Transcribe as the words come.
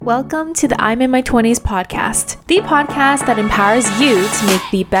Welcome to the I'm in my 20s podcast, the podcast that empowers you to make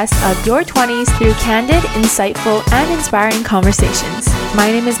the best of your 20s through candid, insightful, and inspiring conversations. My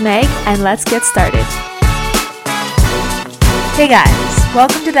name is Meg, and let's get started. Hey guys,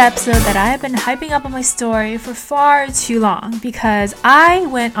 welcome to the episode that I have been hyping up on my story for far too long because I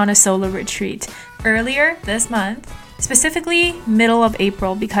went on a solo retreat earlier this month, specifically middle of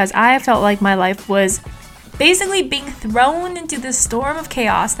April, because I felt like my life was basically being thrown into this storm of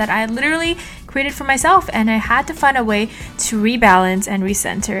chaos that I literally created for myself, and I had to find a way to rebalance and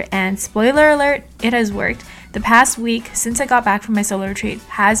recenter. And spoiler alert, it has worked. The past week since I got back from my solo retreat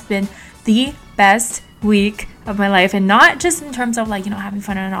has been the best week of my life, and not just in terms of having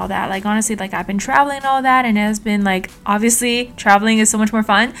fun and all that. Honestly, I've been traveling and all that, and it has been obviously traveling is so much more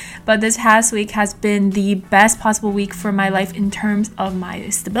fun, but this past week has been the best possible week for my life in terms of my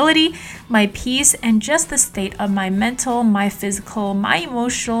stability, my peace, and just the state of my mental, my physical, my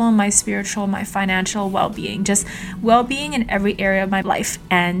emotional, my spiritual, my financial well-being, just well-being in every area of my life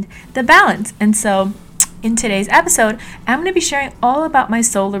and the balance. And so in today's episode, I'm going to be sharing all about my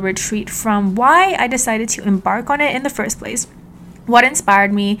solo retreat, from why I decided to embark on it in the first place, what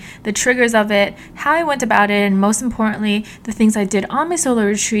inspired me, the triggers of it, how I went about it, and most importantly, the things I did on my solo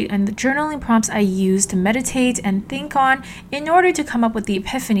retreat and the journaling prompts I used to meditate and think on in order to come up with the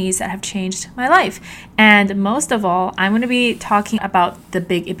epiphanies that have changed my life. And most of all, I'm going to be talking about the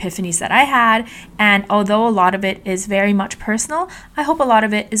big epiphanies that I had, and although a lot of it is very much personal, I hope a lot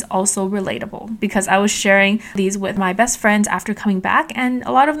of it is also relatable, because I was sharing these with my best friends after coming back, and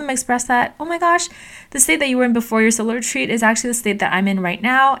a lot of them expressed that, oh my gosh, the state that you were in before your solo retreat is actually the state that I'm in right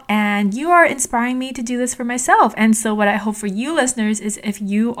now, and you are inspiring me to do this for myself. And so what I hope for you listeners is, if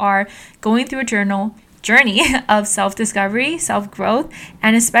you are going through a journey of self-discovery, self-growth,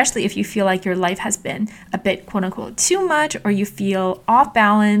 and especially if you feel like your life has been a bit quote-unquote too much, or you feel off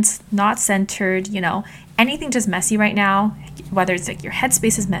balance, not centered, anything just messy right now, whether it's your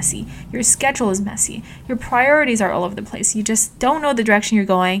headspace is messy, your schedule is messy, your priorities are all over the place, you just don't know the direction you're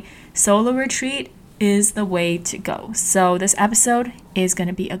going, solo retreat is the way to go. So this episode is going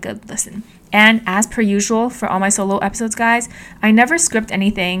to be a good listen. And as per usual for all my solo episodes, guys, I never script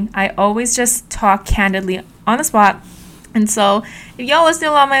anything. I always just talk candidly on the spot. And so if y'all listen to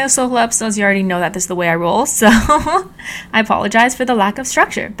a lot of my solo episodes, you already know that this is the way I roll. So I apologize for the lack of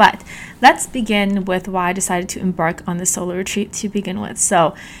structure. But let's begin with why I decided to embark on the solo retreat to begin with.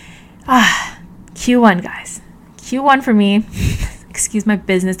 So Q1, guys. Q1 for me, excuse my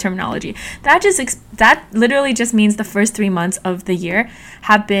business terminology, that literally just means the first 3 months of the year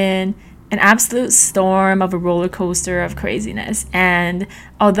have been an absolute storm of a roller coaster of craziness. And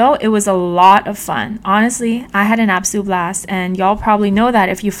although it was a lot of fun, honestly, I had an absolute blast. And y'all probably know that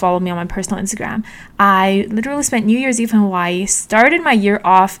if you follow me on my personal Instagram. I literally spent New Year's Eve in Hawaii, started my year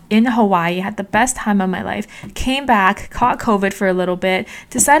off in Hawaii, had the best time of my life, came back, caught COVID for a little bit,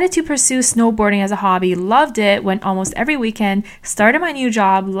 decided to pursue snowboarding as a hobby, loved it, went almost every weekend, started my new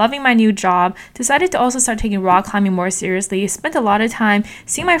job, loving my new job, decided to also start taking rock climbing more seriously, spent a lot of time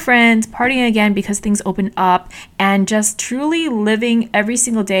seeing my friends, partying again because things opened up, and just truly living every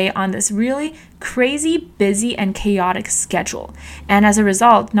single day on this really crazy, busy, and chaotic schedule. And as a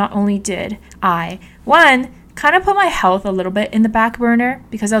result, not only did I, one, kind of put my health a little bit in the back burner,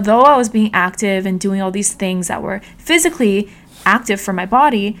 because although I was being active and doing all these things that were physically active for my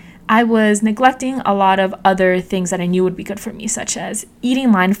body, I was neglecting a lot of other things that I knew would be good for me, such as eating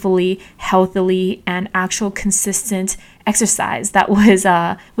mindfully, healthily, and actual consistent exercise that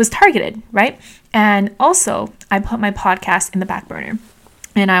was targeted, right? And also, I put my podcast in the back burner.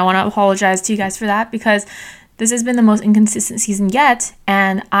 And I want to apologize to you guys for that, because this has been the most inconsistent season yet,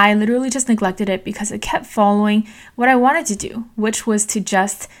 and I literally just neglected it because I kept following what I wanted to do, which was to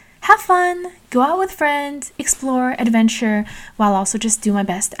just have fun, go out with friends, explore, adventure, while also just do my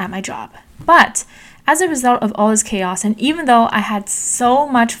best at my job. But as a result of all this chaos, and even though I had so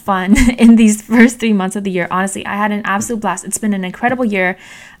much fun in these first 3 months of the year, honestly, I had an absolute blast. It's been an incredible year.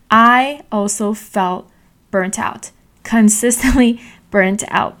 I also felt burnt out, consistently burnt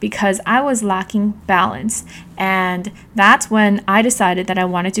out, because I was lacking balance. And that's when I decided that I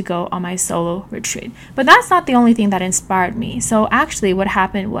wanted to go on my solo retreat. But that's not the only thing that inspired me. So actually what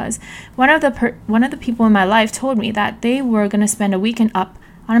happened was, one of the people in my life told me that they were going to spend a weekend up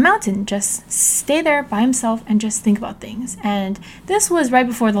on a mountain, just stay there by himself and just think about things. And this was right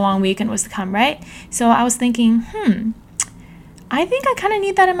before the long weekend was to come, right? So I was thinking, I think I kind of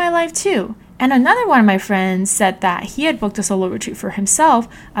need that in my life too. And another one of my friends said that he had booked a solo retreat for himself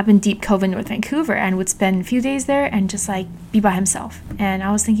up in Deep Cove in North Vancouver and would spend a few days there and just like be by himself. And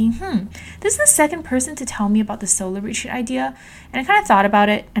I was thinking, this is the second person to tell me about the solo retreat idea. And I kind of thought about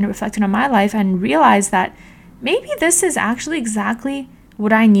it and reflected on my life and realized that maybe this is actually exactly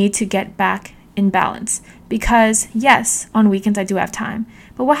what I need to get back in balance. Because yes, on weekends I do have time.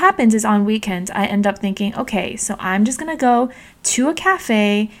 But what happens is on weekends, I end up thinking, okay, so I'm just going to go to a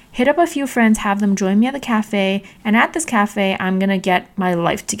cafe, hit up a few friends, have them join me at the cafe. And at this cafe, I'm going to get my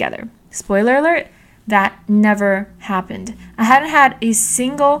life together. Spoiler alert, that never happened. I hadn't had a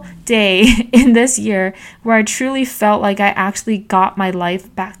single day in this year where I truly felt like I actually got my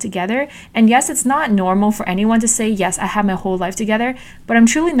life back together. And yes, it's not normal for anyone to say, yes, I have my whole life together. But I'm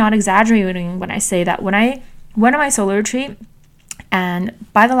truly not exaggerating when I say that when I went on my solo retreat, and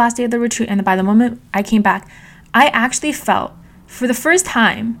by the last day of the retreat and by the moment I came back, I actually felt for the first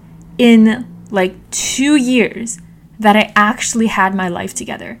time in like 2 years that I actually had my life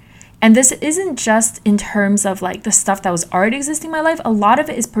together. And this isn't just in terms of like the stuff that was already existing in my life. A lot of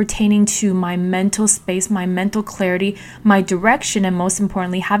it is pertaining to my mental space, my mental clarity, my direction, and most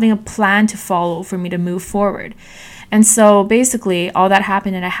importantly, having a plan to follow for me to move forward. And so basically all that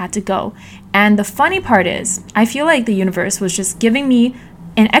happened and I had to go. And the funny part is, I feel like the universe was just giving me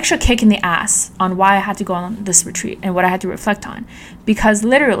an extra kick in the ass on why I had to go on this retreat and what I had to reflect on. Because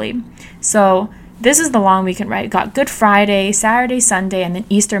literally, so this is the long weekend, right? Got Good Friday, Saturday, Sunday, and then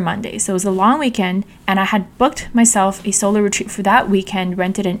Easter Monday. So it was a long weekend and I had booked myself a solo retreat for that weekend,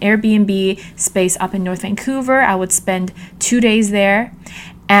 rented an Airbnb space up in North Vancouver. I would spend 2 days there.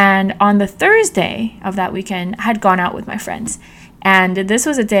 And on the Thursday of that weekend, I had gone out with my friends. And this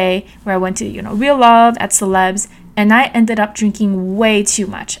was a day where I went to, Real Love at Celebs. And I ended up drinking way too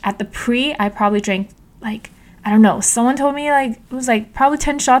much. At the pre, I probably drank someone told me it was probably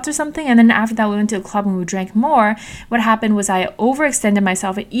 10 shots or something. And then after that, we went to a club and we drank more. What happened was I overextended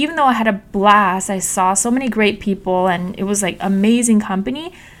myself. And even though I had a blast, I saw so many great people and it was amazing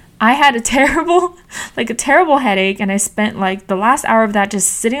company. I had a terrible headache, and I spent the last hour of that just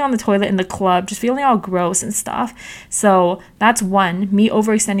sitting on the toilet in the club, just feeling all gross and stuff. So that's one, me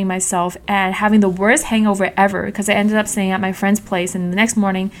overextending myself and having the worst hangover ever because I ended up staying at my friend's place, and the next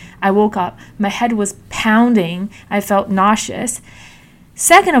morning I woke up, my head was pounding, I felt nauseous.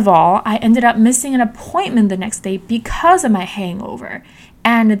 Second of all, I ended up missing an appointment the next day because of my hangover.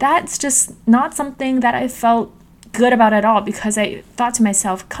 And that's just not something that I felt good about at all because I thought to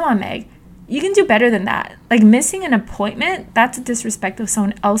myself, come on, Meg, you can do better than that. Missing an appointment, that's a disrespect of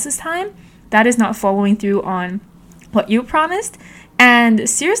someone else's time. That is not following through on what you promised. And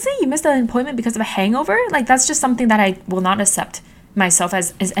seriously, you missed an appointment because of a hangover? That's just something that I will not accept myself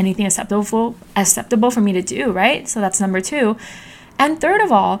as anything acceptable for me to do, right? So that's number 2. And third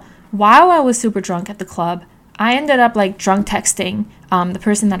of all, while I was super drunk at the club, I ended up drunk texting the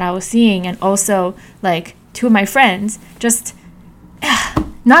person that I was seeing, and also 2 of my friends, just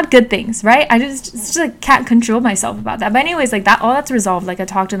not good things, right? I just can't control myself about that. But anyways, that all that's resolved. I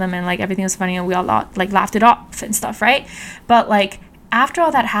talked to them and everything was funny and we all laughed it off and stuff, right? But after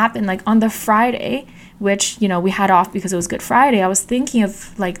all that happened, on the Friday, which we had off because it was Good Friday, I was thinking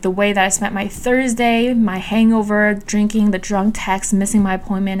of the way that I spent my Thursday, my hangover, drinking, the drunk text, missing my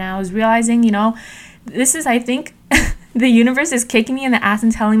appointment, and I was realizing, this is, I think, the universe is kicking me in the ass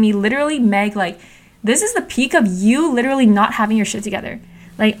and telling me literally, Meg, this is the peak of you literally not having your shit together.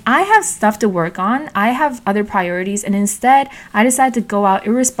 I have stuff to work on. I have other priorities. And instead, I decided to go out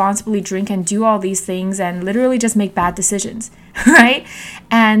irresponsibly, drink and do all these things and literally just make bad decisions, right?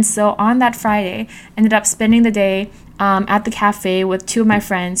 And so on that Friday, ended up spending the day at the cafe with 2 of my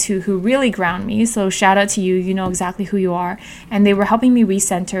friends who really ground me. So shout out to you. You know exactly who you are. And they were helping me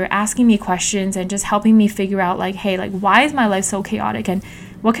recenter, asking me questions and just helping me figure out hey, why is my life so chaotic? And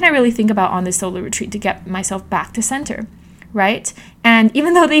what can I really think about on this solo retreat to get myself back to center, right? And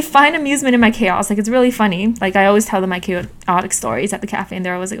even though they find amusement in my chaos, it's really funny. I always tell them my chaotic stories at the cafe, and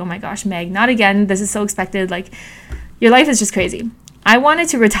they're always oh my gosh, Meg, not again. This is so expected. Your life is just crazy. I wanted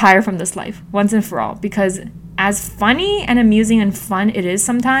to retire from this life once and for all because as funny and amusing and fun it is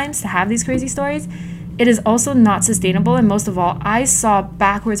sometimes to have these crazy stories, it is also not sustainable. And most of all, I saw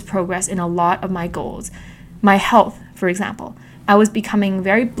backwards progress in a lot of my goals. My health, for example. I was becoming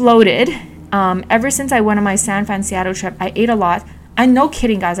very bloated. Ever since I went on my San Fran Seattle trip, I ate a lot. And no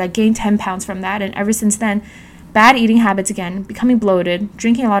kidding, guys, I gained 10 pounds from that. And ever since then, bad eating habits again, becoming bloated,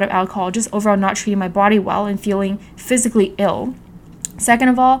 drinking a lot of alcohol, just overall not treating my body well and feeling physically ill. Second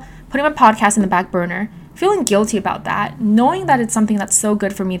of all, putting my podcast in the back burner, feeling guilty about that, knowing that it's something that's so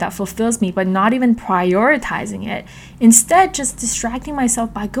good for me, that fulfills me, but not even prioritizing it. Instead, just distracting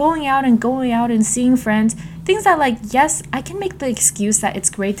myself by going out and seeing friends. Things that, like, yes, I can make the excuse that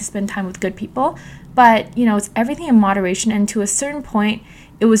it's great to spend time with good people, but, you know, it's everything in moderation. And to a certain point,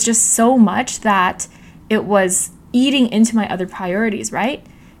 it was just so much that it was eating into my other priorities, right?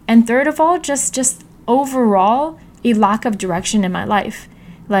 And third of all, just overall, a lack of direction in my life.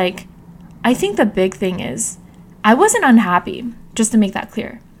 Like, I think the big thing is I wasn't unhappy, just to make that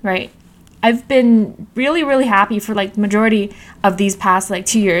clear, right? I've been really, really happy for like the majority of these past like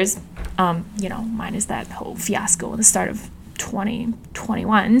 2 years, minus that whole fiasco at the start of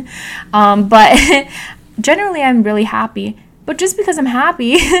 2021. But generally I'm really happy. But just because I'm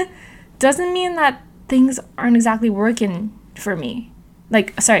happy doesn't mean that things aren't exactly working for me.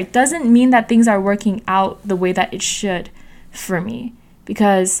 Doesn't mean that things are working out the way that it should for me,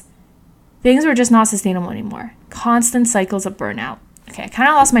 because things were just not sustainable anymore. Constant cycles of burnout. Okay, I kind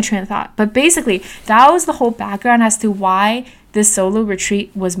of lost my train of thought, but basically that was the whole background as to why this solo retreat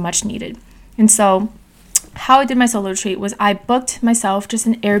was much needed. And so how I did my solo retreat was I booked myself just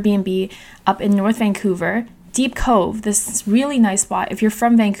an Airbnb up in North Vancouver, Deep Cove, this really nice spot. If you're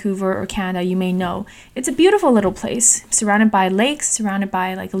from Vancouver or Canada, you may know. It's a beautiful little place, surrounded by lakes, surrounded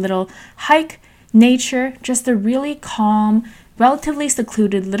by like a little hike, nature, just a really calm, relatively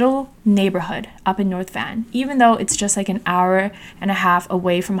secluded little neighborhood up in North Van, even though it's just like an hour and a half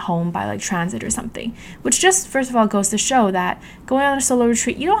away from home by like transit or something, which just first of all goes to show that going on a solo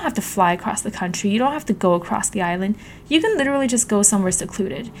retreat, you don't have to fly across the country, you don't have to go across the island, you can literally just go somewhere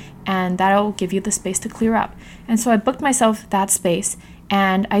secluded, and that'll give you the space to clear up. And so I booked myself that space,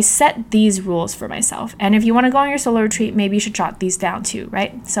 and I set these rules for myself. And if you want to go on your solo retreat, maybe you should jot these down too,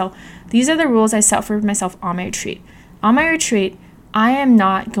 right? So these are the rules I set for myself on my retreat. On my retreat, I am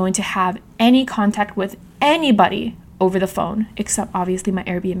not going to have any contact with anybody over the phone, except obviously my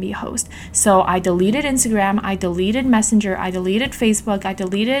Airbnb host. So I deleted Instagram, I deleted Messenger, I deleted Facebook, I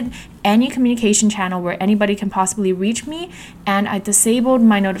deleted any communication channel where anybody can possibly reach me, and I disabled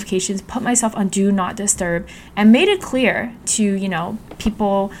my notifications, put myself on do not disturb, and made it clear to,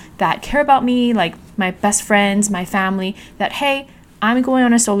 people that care about me, like my best friends, my family, that, hey, I'm going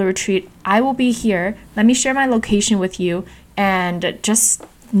on a solo retreat. I will be here. Let me share my location with you, and just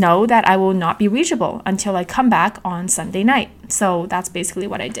know that I will not be reachable until I come back on Sunday night. So that's basically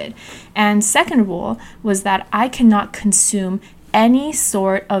what I did. And second rule was that I cannot consume any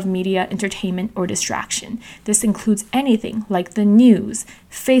sort of media, entertainment, or distraction. This includes anything like the news,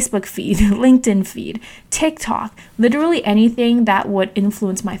 Facebook feed, LinkedIn feed, TikTok, literally anything that would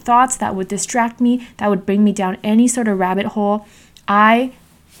influence my thoughts, that would distract me, that would bring me down any sort of rabbit hole. I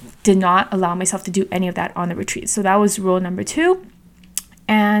did not allow myself to do any of that on the retreat. So that was rule number 2.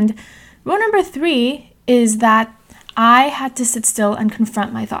 And rule number 3 is that I had to sit still and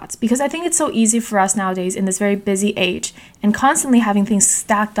confront my thoughts, because I think it's so easy for us nowadays in this very busy age and constantly having things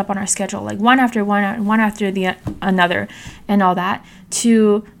stacked up on our schedule, like one after the another and all that,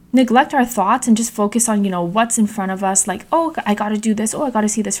 to neglect our thoughts and just focus on, what's in front of us, like, oh, I got to do this, oh, I got to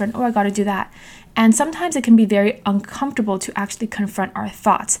see this friend, oh, I got to do that. And sometimes it can be very uncomfortable to actually confront our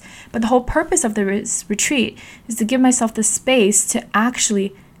thoughts. But the whole purpose of the retreat is to give myself the space to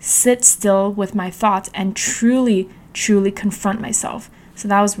actually sit still with my thoughts and truly confront myself. So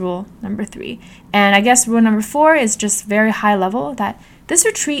that was rule number 3. And I guess rule number 4 is just very high level, that this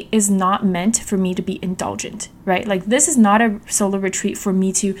retreat is not meant for me to be indulgent, right? Like, this is not a solo retreat for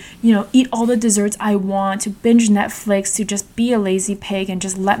me to, eat all the desserts I want, to binge Netflix, to just be a lazy pig and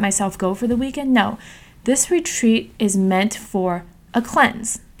just let myself go for the weekend. No, this retreat is meant for a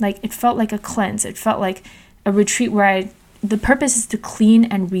cleanse. Like, it felt like a cleanse. It felt like a retreat where the purpose is to clean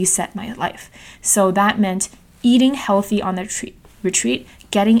and reset my life. So that meant eating healthy on the retreat,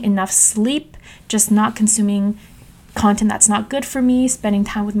 getting enough sleep, just not consuming content that's not good for me, spending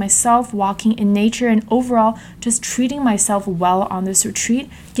time with myself, walking in nature, and overall just treating myself well on this retreat,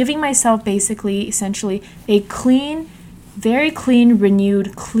 giving myself essentially a clean, very clean,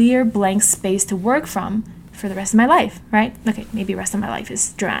 renewed, clear, blank space to work from for the rest of my life, right? Okay, maybe rest of my life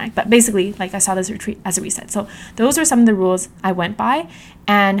is dramatic, but basically, like, I saw this retreat as a reset. So those are some of the rules I went by,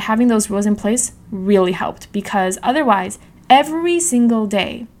 and having those rules in place really helped, because otherwise, every single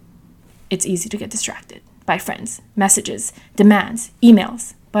day, it's easy to get distracted by friends, messages, demands,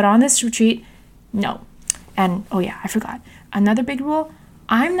 emails. But on this retreat, no. And oh yeah, I forgot. Another big rule,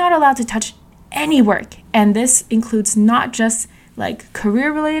 I'm not allowed to touch any work. And this includes not just like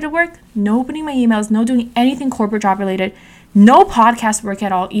career-related work, no opening my emails, no doing anything corporate job related, no podcast work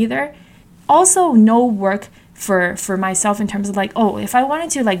at all either. Also, no work for myself in terms of like, oh, if I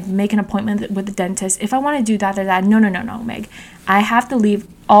wanted to like make an appointment with the dentist, if I want to do that or that, no, Meg. I have to leave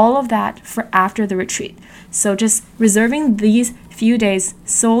all of that for after the retreat. So just reserving these few days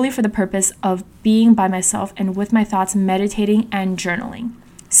solely for the purpose of being by myself and with my thoughts, meditating and journaling.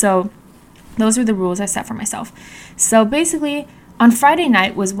 So those were the rules I set for myself. So basically, on Friday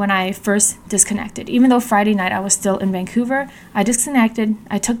night was when I first disconnected. Even though Friday night I was still in Vancouver, I disconnected,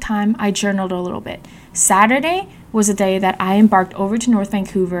 I took time, I journaled a little bit. Saturday was a day that I embarked over to North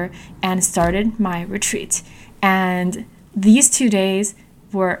Vancouver and started my retreat. And these 2 days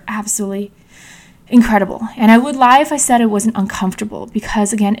were absolutely incredible. And I would lie if I said it wasn't uncomfortable,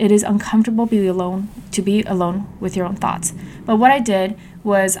 because again, it is uncomfortable to be alone with your own thoughts. But what I did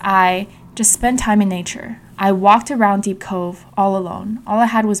was I just spent time in nature. I walked around Deep Cove all alone. All I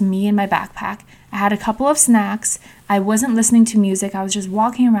had was me and my backpack. I had a couple of snacks. I wasn't listening to music. I was just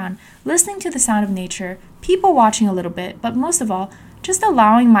walking around, listening to the sound of nature, people watching a little bit, but most of all, just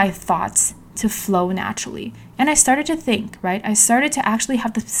allowing my thoughts to flow naturally. And I started to think, right? I started to actually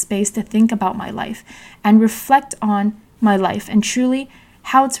have the space to think about my life and reflect on my life and truly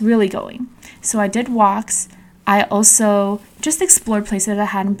how it's really going. So I did walks. I also just explored places I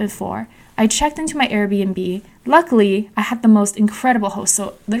hadn't before. I checked into my Airbnb. Luckily, I had the most incredible host.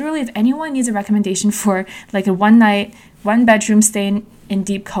 So literally, if anyone needs a recommendation for like a one night, one bedroom stay in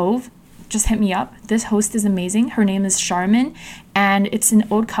Deep Cove, just hit me up. This host is amazing. Her name is Charmin, and it's an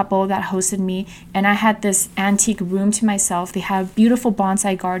old couple that hosted me. And I had this antique room to myself. They have a beautiful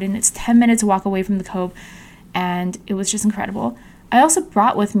bonsai garden. It's 10 minutes walk away from the cove, and it was just incredible. I also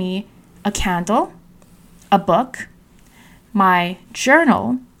brought with me a candle, a book, my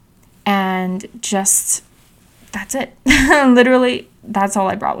journal, and just that's it. Literally, that's all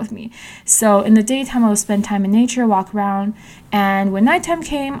I brought with me. So in the daytime, I would spend time in nature, walk around, and when nighttime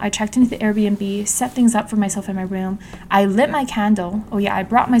came, I checked into the Airbnb, set things up for myself in my room. I lit my candle. Oh yeah, I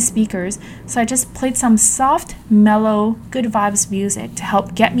brought my speakers, so I just played some soft, mellow, good vibes music to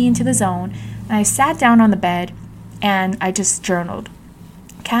help get me into the zone, and I sat down on the bed, and I just journaled.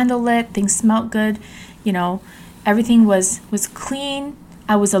 Candle lit, things smelled good, everything was clean.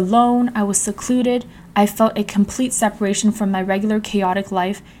 I was alone, I was secluded, I felt a complete separation from my regular chaotic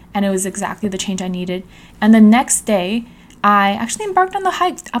life, and it was exactly the change I needed. And the next day, I actually embarked on the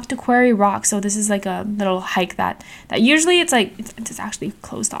hike up to Quarry Rock. So this is like a little hike that usually it's actually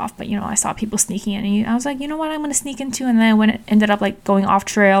closed off, but I saw people sneaking in, and I was like, you know what, I'm going to sneak into, and then I ended up like going off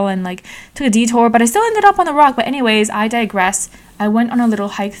trail and like took a detour, but I still ended up on the rock. But anyways, I digress. I went on a little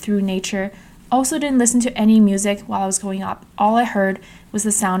hike through nature. Also didn't listen to any music while I was going up. All I heard was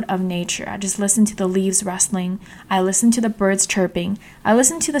the sound of nature. I just listened to the leaves rustling. I listened to the birds chirping. I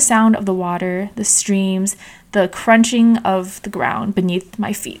listened to the sound of the water, the streams, the crunching of the ground beneath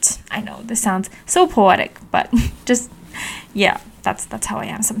my feet. I know this sounds so poetic, but that's how I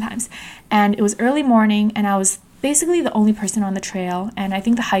am sometimes. And it was early morning, and I was basically the only person on the trail, and I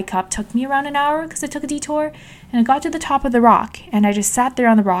think the hike up took me around an hour because I took a detour, and I got to the top of the rock, and I just sat there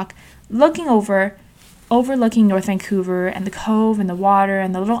on the rock overlooking North Vancouver and the cove and the water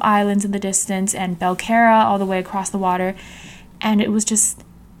and the little islands in the distance and Belcarra all the way across the water, and it was just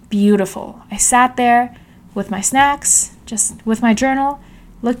beautiful. I sat there with my snacks, just with my journal,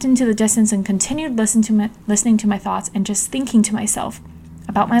 looked into the distance and continued listening to my thoughts and just thinking to myself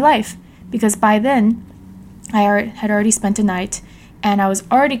about my life, because by then I had already spent a night and I was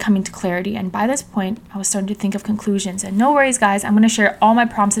already coming to clarity, and by this point I was starting to think of conclusions. And no worries guys, I'm going to share all my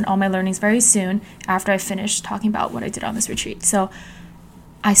prompts and all my learnings very soon after I finish talking about what I did on this retreat. So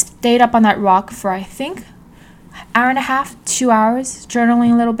I stayed up on that rock for I think hour and a half, 2 hours,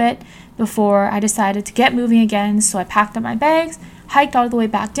 journaling a little bit before I decided to get moving again. So I packed up my bags, hiked all the way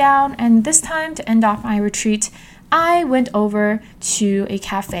back down, and this time to end off my retreat, I went over to a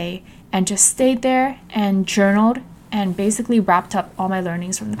cafe and just stayed there and journaled and basically wrapped up all my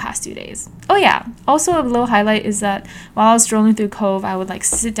learnings from the past 2 days. Oh yeah, also a little highlight is that while I was strolling through Cove, I would like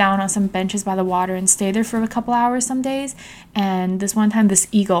sit down on some benches by the water and stay there for a couple hours some days. And this one time, this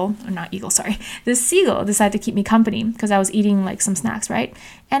seagull decided to keep me company because I was eating like some snacks, right?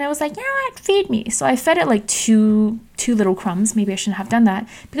 And it was like, you know what, feed me. So I fed it like two little crumbs. Maybe I shouldn't have done that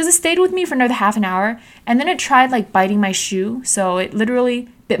because it stayed with me for another half an hour. And then it tried like biting my shoe. So it literally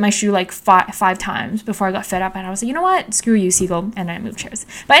bit my shoe like five times before I got fed up, and I was like, you know what, screw you, seagull, and I moved chairs.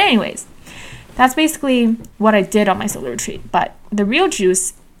 But anyways, that's basically what I did on my solo retreat. But the real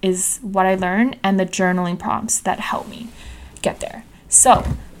juice is what I learned and the journaling prompts that helped me get there. So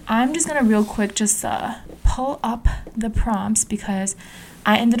I'm just gonna real quick just pull up the prompts because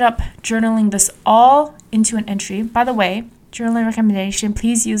I ended up journaling this all into an entry. By the way, journaling recommendation,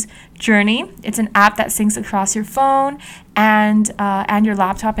 please use Journey. It's an app that syncs across your phone and your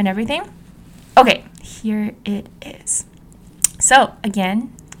laptop and everything. Okay, here it is. So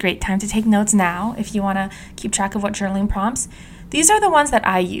again, great time to take notes now if you want to keep track of what journaling prompts. These are the ones that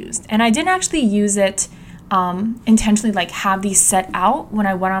I used, and I didn't actually use it intentionally, like have these set out when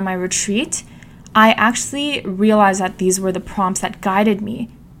I went on my retreat. I actually realized that these were the prompts that guided me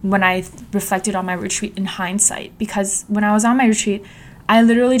when I reflected on my retreat in hindsight, because when I was on my retreat, I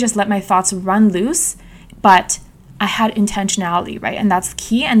literally just let my thoughts run loose, but I had intentionality, right? And that's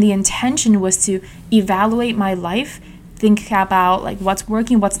key. And the intention was to evaluate my life, think about like what's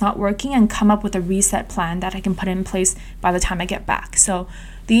working, what's not working, and come up with a reset plan that I can put in place by the time I get back. So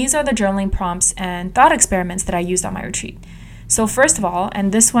these are the journaling prompts and thought experiments that I used on my retreat. So first of all,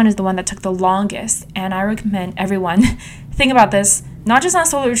 and this one is the one that took the longest, and I recommend everyone think about this, not just on a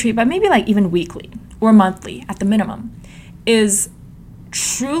solo retreat, but maybe like even weekly or monthly at the minimum, is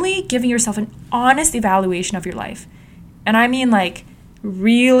truly giving yourself an honest evaluation of your life. And I mean like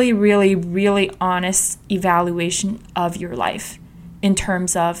really, really, really honest evaluation of your life in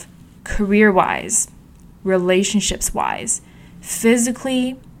terms of career-wise, relationships-wise,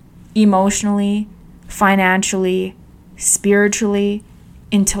 physically, emotionally, financially, spiritually,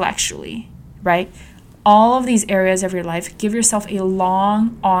 intellectually, right? All of these areas of your life, give yourself a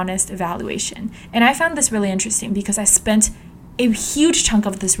long, honest evaluation. And I found this really interesting because I spent a huge chunk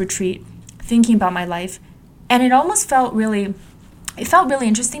of this retreat thinking about my life, and it felt really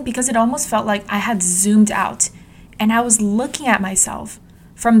interesting because it almost felt like I had zoomed out and I was looking at myself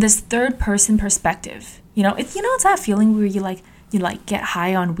from this third person perspective. It's that feeling where you get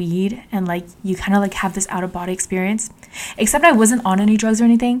high on weed and like you kind of like have this out of body experience, except I wasn't on any drugs or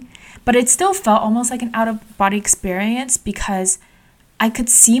anything, but it still felt almost like an out of body experience because I could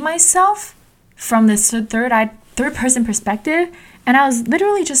see myself from this third person perspective, and I was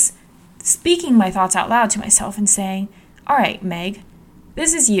literally just speaking my thoughts out loud to myself and saying, all right, Meg,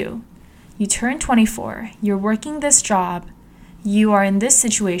 this is you. You turned 24. You're working this job. You are in this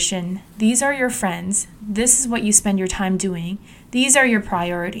situation. These are your friends. This is what you spend your time doing. These are your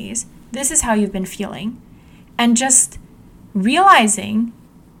priorities. This is how you've been feeling. And just realizing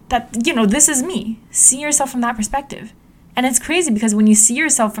that, this is me. See yourself from that perspective. And it's crazy because when you see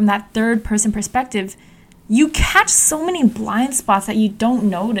yourself from that third person perspective, you catch so many blind spots that you don't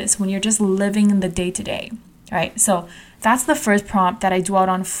notice when you're just living in the day-to-day, right? So that's the first prompt that I dwelled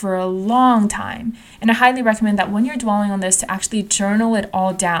on for a long time. And I highly recommend that when you're dwelling on this to actually journal it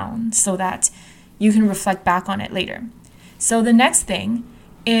all down so that you can reflect back on it later. So the next thing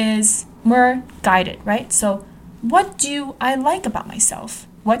is more guided, right? So what do I like about myself?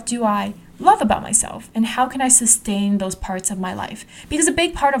 What do I love about myself? And how can I sustain those parts of my life? Because a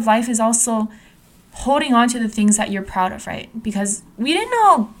big part of life is also holding on to the things that you're proud of, right? Because we didn't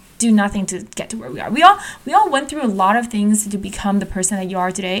all do nothing to get to where we are. We all went through a lot of things to become the person that you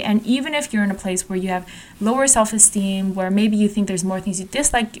are today. And even if you're in a place where you have lower self-esteem, where maybe you think there's more things you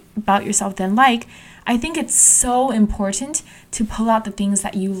dislike about yourself than like, I think it's so important to pull out the things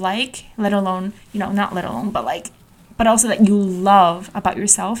that you like, let alone, but also that you love about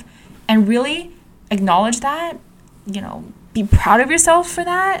yourself, and really acknowledge that, be proud of yourself for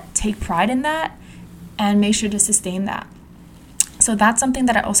that, take pride in that, and make sure to sustain that. So that's something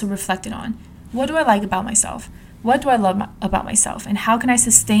that I also reflected on. What do I like about myself? What do I love about myself? And how can I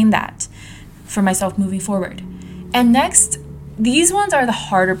sustain that for myself moving forward? And next, these ones are the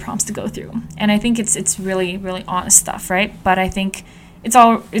harder prompts to go through. And I think it's really, really honest stuff, right? But I think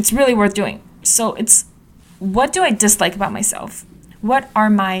it's really worth doing. So it's, what do I dislike about myself? What are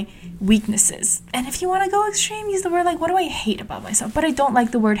my weaknesses? And if you want to go extreme, use the word like, what do I hate about myself? But I don't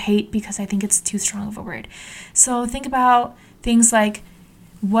like the word hate because I think it's too strong of a word. So think about things like,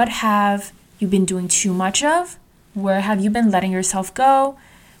 what have you been doing too much of? Where have you been letting yourself go?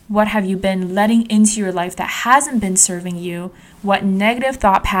 What have you been letting into your life that hasn't been serving you? What negative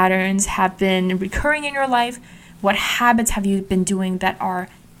thought patterns have been recurring in your life? What habits have you been doing that are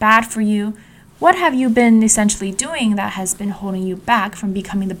bad for you? What have you been essentially doing that has been holding you back from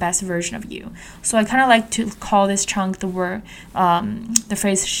becoming the best version of you? So I kind of like to call this chunk the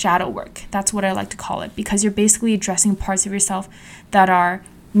phrase shadow work. That's what I like to call it, because you're basically addressing parts of yourself that are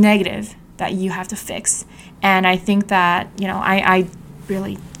negative that you have to fix. And I think that, I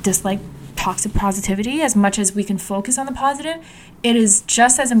really dislike toxic positivity. As much as we can focus on the positive, it is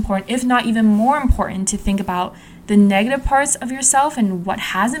just as important, if not even more important, to think about the negative parts of yourself and what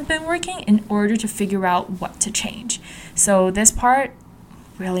hasn't been working in order to figure out what to change. So this part,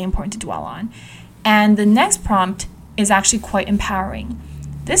 really important to dwell on. And the next prompt is actually quite empowering.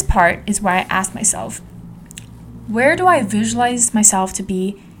 This part is where I ask myself, where do I visualize myself to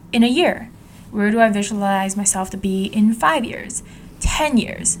be in a year? Where do I visualize myself to be in 5 years, 10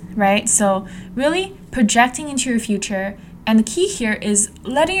 years, right? So really projecting into your future. And the key here is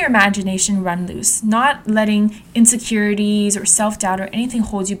letting your imagination run loose, not letting insecurities or self-doubt or anything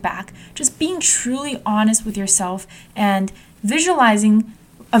hold you back. Just being truly honest with yourself and visualizing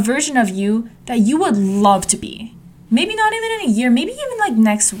a version of you that you would love to be. Maybe not even in a year, maybe even like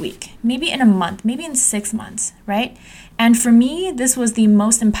next week, maybe in a month, maybe in 6 months, right? And for me, this was the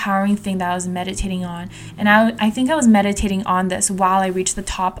most empowering thing that I was meditating on. And I think I was meditating on this while I reached the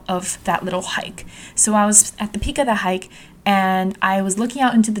top of that little hike. So I was at the peak of the hike and I was looking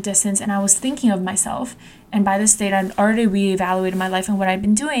out into the distance and I was thinking of myself. And by this state, I'd already reevaluated my life and what I'd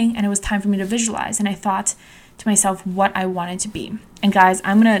been doing. And it was time for me to visualize. And I thought to myself what I wanted to be. And guys,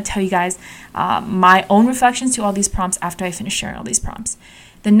 I'm going to tell you guys my own reflections to all these prompts after I finish sharing all these prompts.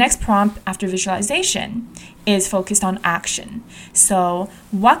 The next prompt after visualization is focused on action. So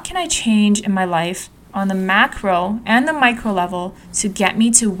what can I change in my life on the macro and the micro level to get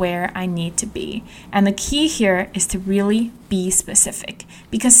me to where I need to be? And the key here is to really be specific.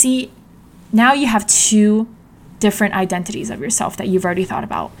 Because see, now you have 2 different identities of yourself that you've already thought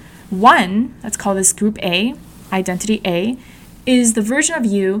about. One, let's call this group A, identity A, is the version of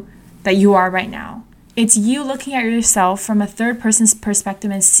you that you are right now. It's you looking at yourself from a third person's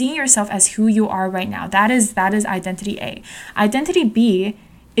perspective and seeing yourself as who you are right now. That is identity A. Identity B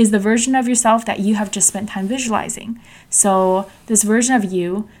is the version of yourself that you have just spent time visualizing. So this version of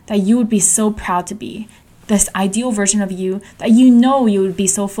you that you would be so proud to be, this ideal version of you that you know you would be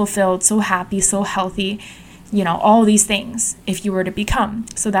so fulfilled, so happy, so healthy, all these things if you were to become.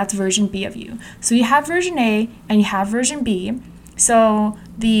 So that's version B of you. So you have version A and you have version B. So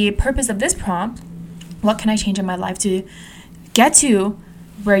the purpose of this prompt, what can I change in my life to get to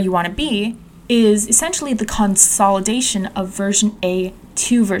where you want to be, is essentially the consolidation of version A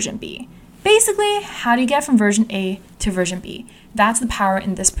to version B. Basically, how do you get from version A to version B? That's the power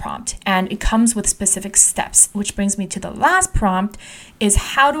in this prompt, and it comes with specific steps, which brings me to the last prompt, is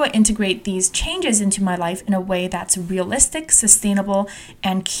how do I integrate these changes into my life in a way that's realistic, sustainable,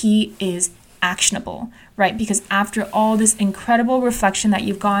 and key is actionable, right? Because after all this incredible reflection that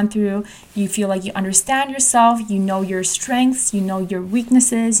you've gone through, you feel like you understand yourself, you know your strengths, you know your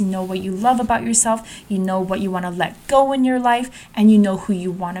weaknesses, you know what you love about yourself, you know what you want to let go in your life, and you know who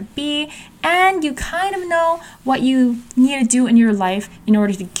you want to be, and you kind of know what you need to do in your life in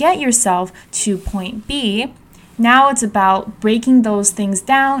order to get yourself to point B. Now it's about breaking those things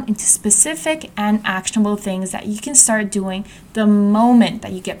down into specific and actionable things that you can start doing the moment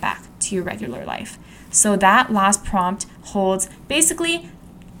that you get back to your regular life. So that last prompt holds basically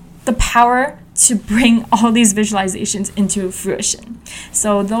the power to bring all these visualizations into fruition.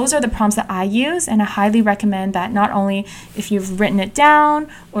 So those are the prompts that I use, and I highly recommend that not only if you've written it down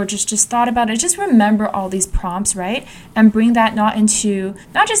or just thought about it, just remember all these prompts, right? And bring that not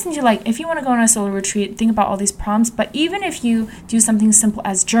just into like, if you want to go on a solo retreat, think about all these prompts, but even if you do something simple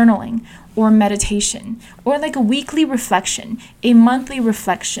as journaling or meditation, or like a weekly reflection, a monthly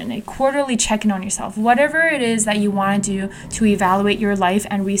reflection, a quarterly check-in on yourself, whatever it is that you want to do to evaluate your life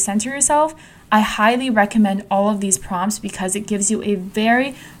and recenter yourself, I highly recommend all of these prompts because it gives you a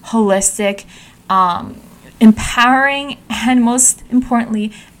very holistic, empowering, and most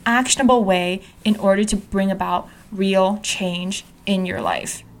importantly, actionable way in order to bring about real change in your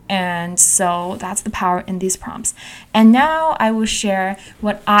life. And so that's the power in these prompts. And now I will share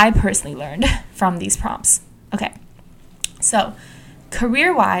what I personally learned from these prompts. Okay, so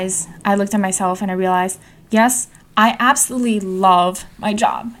career-wise, I looked at myself and I realized, yes, I absolutely love my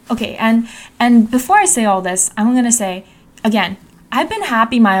job. Okay, and before I say all this, I'm gonna say, again, I've been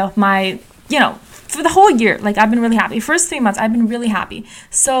happy for the whole year. Like, I've been really happy. First 3 months, I've been really happy.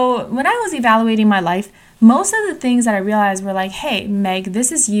 So when I was evaluating my life, most of the things that I realized were like, hey, Meg,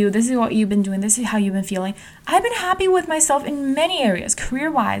 this is you. This is what you've been doing. This is how you've been feeling. I've been happy with myself in many areas.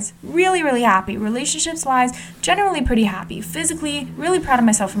 Career-wise, really, really happy. Relationships-wise, generally pretty happy. Physically, really proud of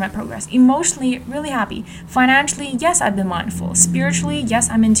myself for my progress. Emotionally, really happy. Financially, yes, I've been mindful. Spiritually, yes,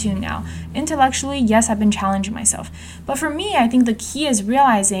 I'm in tune now. Intellectually, yes, I've been challenging myself. But for me, I think the key is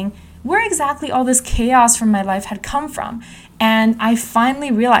realizing where exactly all this chaos from my life had come from. And I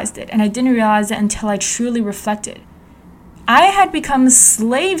finally realized it, and I didn't realize it until I truly reflected. I had become a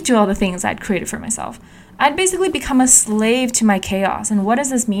slave to all the things I'd created for myself. I'd basically become a slave to my chaos. And what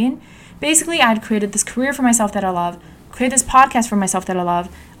does this mean? Basically, I'd created this career for myself that I love, created this podcast for myself that I love,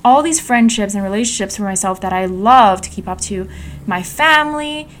 all these friendships and relationships for myself that I love to keep up to, my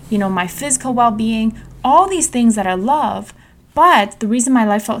family, my physical well-being, all these things that I love. But the reason my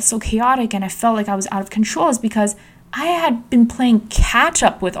life felt so chaotic and I felt like I was out of control is because I had been playing catch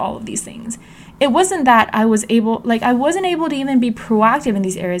up with all of these things. It wasn't that I wasn't able to even be proactive in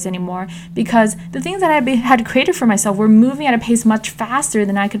these areas anymore, because the things that I had created for myself were moving at a pace much faster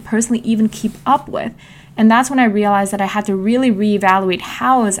than I could personally even keep up with. And that's when I realized that I had to really reevaluate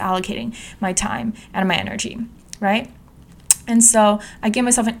how I was allocating my time and my energy, right? And so I gave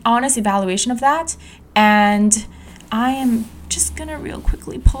myself an honest evaluation of that, and I am just gonna real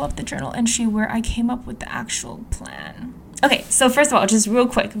quickly pull up the journal entry where I came up with the actual plan. Okay, so first of all, just real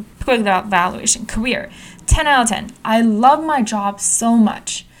quick evaluation. Career, 10 out of 10. I love my job so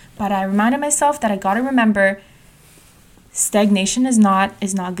much, but I reminded myself that I gotta remember stagnation is not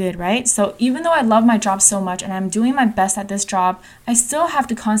good, right? So even though I love my job so much and I'm doing my best at this job, I still have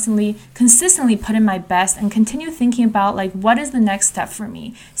to consistently put in my best and continue thinking about like, what is the next step for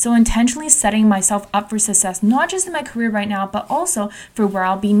me? So intentionally setting myself up for success, not just in my career right now, but also for where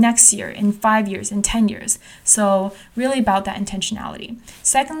I'll be next year, in 5 years, in 10 years. So really about that intentionality.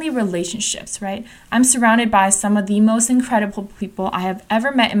 Secondly, relationships, right? I'm surrounded by some of the most incredible people I have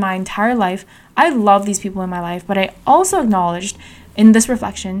ever met in my entire life. I love these people in my life, but I also acknowledged in this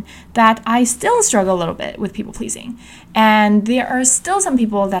reflection that I still struggle a little bit with people pleasing. And there are still some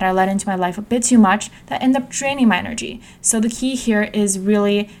people that I let into my life a bit too much that end up draining my energy. So the key here is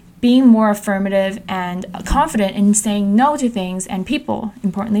really being more affirmative and confident in saying no to things and people,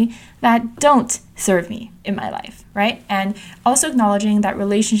 importantly, that don't serve me in my life, right? And also acknowledging that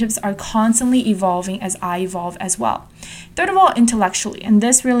relationships are constantly evolving as I evolve as well. Third of all, intellectually, and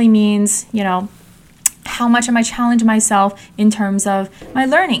this really means, how much am I challenging myself in terms of my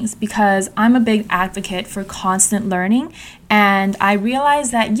learnings, because I'm a big advocate for constant learning. And I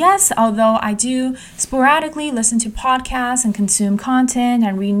realize that, yes, although I do sporadically listen to podcasts and consume content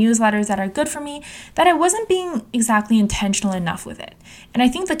and read newsletters that are good for me, that I wasn't being exactly intentional enough with it. And I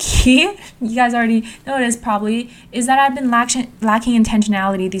think the key, you guys already noticed probably, is that I've been lacking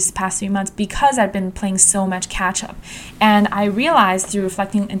intentionality these past 3 months because I've been playing so much catch up. And I realized through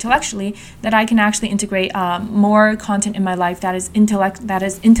reflecting intellectually that I can actually integrate more content in my life that is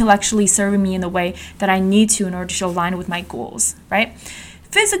intellectually serving me in the way that I need to in order to align with my goals, right?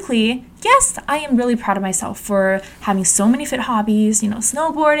 Physically, yes, I am really proud of myself for having so many fit hobbies,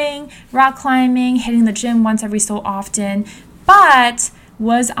 snowboarding, rock climbing, hitting the gym once every so often. But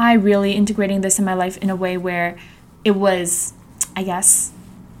was I really integrating this in my life in a way where it was, I guess,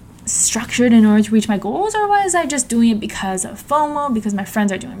 structured in order to reach my goals, or was I just doing it because of FOMO, because my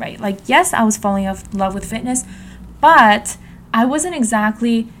friends are doing it, right? Like, yes, I was falling in love with fitness, but I wasn't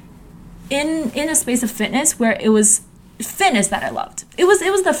exactly in a space of fitness where it was fitness that I loved. It was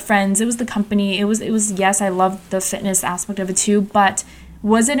the friends, it was the company, it was yes, I loved the fitness aspect of it too, but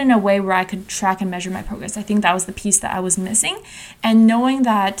was it in a way where I could track and measure my progress? I think that was the piece that I was missing. And knowing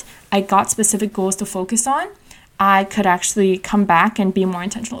that I got specific goals to focus on, I could actually come back and be more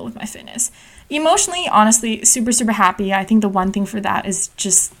intentional with my fitness. Emotionally, honestly, super, super happy. I think the one thing for that is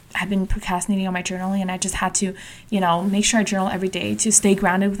just I've been procrastinating on my journaling, and I just had to, make sure I journal every day to stay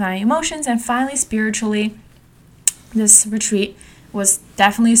grounded with my emotions. And finally, spiritually, this retreat was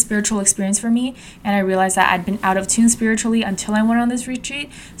definitely a spiritual experience for me, and I realized that I'd been out of tune spiritually until I went on this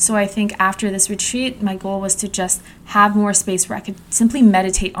retreat. So I think after this retreat, my goal was to just have more space where I could simply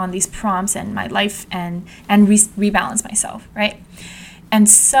meditate on these prompts and my life and rebalance myself, right? And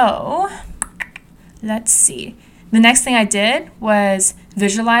so let's see. The next thing I did was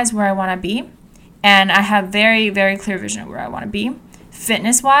visualize where I want to be, and I have very, very clear vision of where I want to be.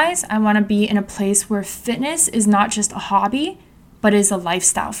 Fitness-wise, I want to be in a place where fitness is not just a hobby, but is a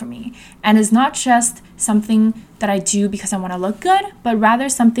lifestyle for me, and is not just something that I do because I want to look good, but rather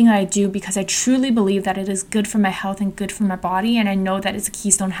something that I do because I truly believe that it is good for my health and good for my body, and I know that it's a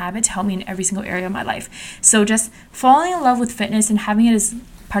keystone habit to help me in every single area of my life. So just falling in love with fitness and having it as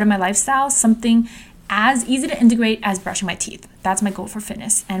part of my lifestyle, something as easy to integrate as brushing my teeth. That's my goal for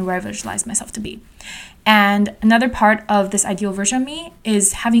fitness and where I visualize myself to be. And another part of this ideal version of me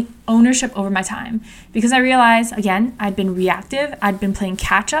is having ownership over my time, because I realized, again, I'd been reactive, I'd been playing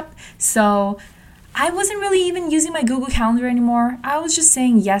catch up, so I wasn't really even using my Google Calendar anymore. I was just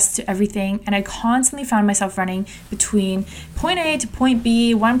saying yes to everything, and I constantly found myself running between point A to point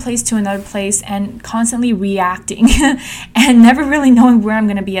B, one place to another place, and constantly reacting and never really knowing where I'm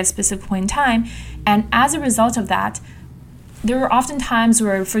going to be at a specific point in time. And as a result of that, there were often times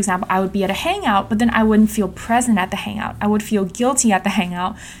where, for example, I would be at a hangout, but then I wouldn't feel present at the hangout. I would feel guilty at the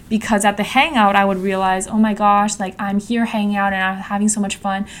hangout, because at the hangout, I would realize, oh my gosh, like I'm here hanging out and I'm having so much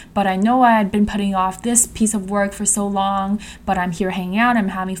fun, but I know I had been putting off this piece of work for so long, but I'm here hanging out, I'm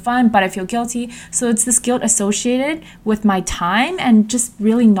having fun, but I feel guilty. So it's this guilt associated with my time and just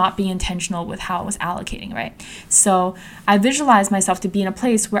really not being intentional with how I was allocating, right? So I visualized myself to be in a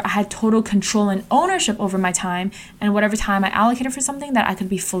place where I had total control and ownership over my time, and whatever time I allocated for something, that I could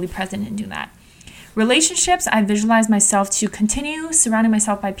be fully present in doing that. Relationships, I visualize myself to continue surrounding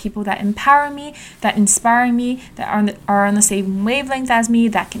myself by people that empower me, that inspire me, that are on the same wavelength as me,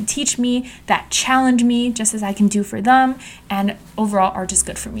 that can teach me, that challenge me just as I can do for them, and overall are just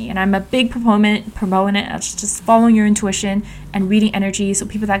good for me. And I'm a big proponent of just following your intuition and reading energy. So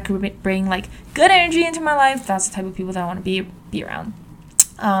people that could bring like good energy into my life, that's the type of people that I want to be around.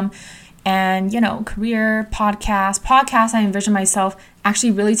 And, career, podcasts, I envision myself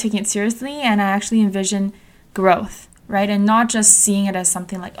actually really taking it seriously, and I actually envision growth, right? And not just seeing it as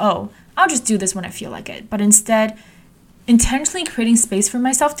something like, oh, I'll just do this when I feel like it, but instead intentionally creating space for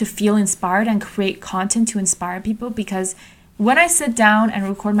myself to feel inspired and create content to inspire people. Because when I sit down and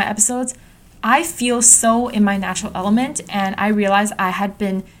record my episodes, I feel so in my natural element, and I realize I had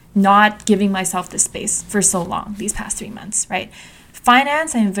been not giving myself this space for so long these past 3 months, right?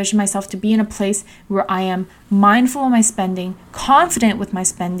 Finance, I envision myself to be in a place where I am mindful of my spending, confident with my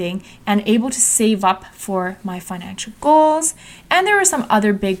spending, and able to save up for my financial goals. And there were some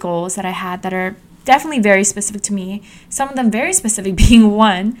other big goals that I had that are definitely very specific to me. Some of them very specific being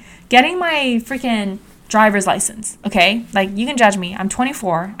one, getting my freaking driver's license, okay? Like, you can judge me. I'm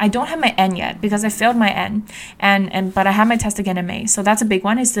 24. I don't have my N yet because I failed my N, but I have my test again in May. So that's a big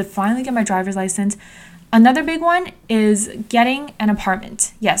one, is to finally get my driver's license. Another big one is getting an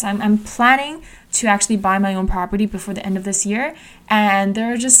apartment. Yes, I'm planning to actually buy my own property before the end of this year. And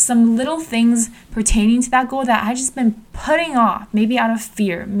there are just some little things pertaining to that goal that I've just been putting off, maybe out of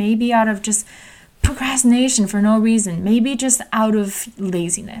fear, maybe out of just procrastination for no reason, maybe just out of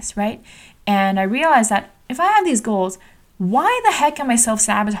laziness, right? And I realized that if I have these goals, why the heck am I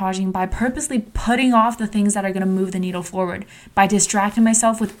self-sabotaging by purposely putting off the things that are going to move the needle forward, by distracting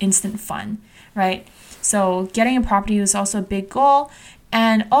myself with instant fun, right? So getting a property is also a big goal,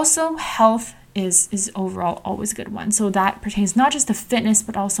 and also health is overall always a good one. So that pertains not just to fitness,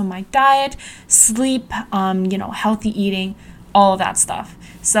 but also my diet, sleep, healthy eating, all of that stuff.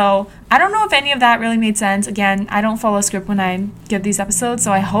 So I don't know if any of that really made sense. Again, I don't follow a script when I give these episodes,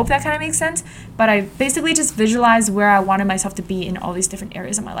 so I hope that kind of makes sense. But I basically just visualized where I wanted myself to be in all these different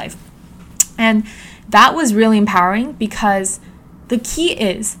areas of my life. And that was really empowering, because the key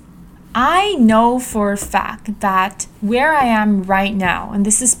is, I know for a fact that where I am right now, and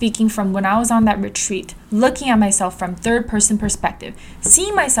this is speaking from when I was on that retreat, looking at myself from third-person perspective,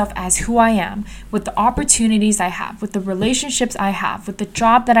 seeing myself as who I am, with the opportunities I have, with the relationships I have, with the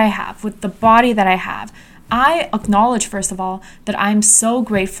job that I have, with the body that I have, I acknowledge, first of all, that I'm so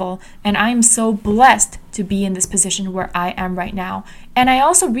grateful and I'm so blessed to be in this position where I am right now. And I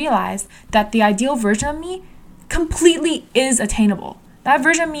also realize that the ideal version of me completely is attainable. That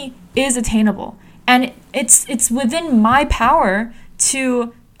version of me is attainable, and it's within my power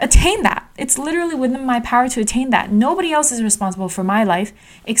to attain that. It's literally within my power to attain that. Nobody else is responsible for my life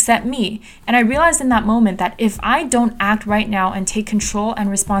except me. And I realized in that moment that if I don't act right now and take control and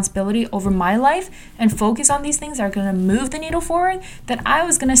responsibility over my life and focus on these things that are going to move the needle forward, that I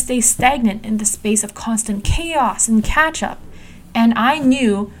was going to stay stagnant in the space of constant chaos and catch up. And I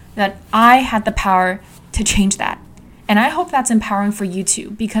knew that I had the power to change that. And I hope that's empowering for you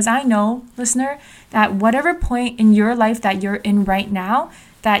too, because I know, listener, that whatever point in your life that you're in right now,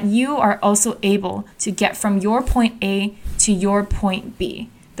 that you are also able to get from your point A to your point B.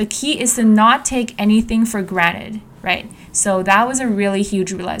 The key is to not take anything for granted, right? So that was a really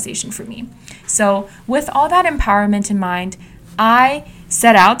huge realization for me. So with all that empowerment in mind, I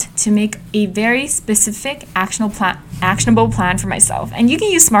set out to make a very specific actionable plan for myself. And you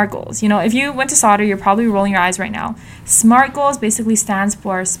can use SMART goals. If you went to Sauder, you're probably rolling your eyes right now. SMART goals basically stands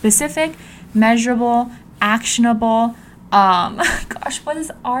for specific, measurable, actionable, what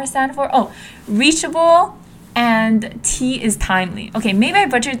does R stand for? Oh, reachable, and T is timely. Okay, maybe I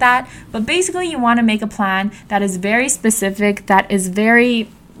butchered that, but basically you want to make a plan that is very specific, that is very...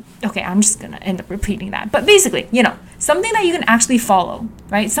 Okay, I'm just going to end up repeating that. But basically, something that you can actually follow,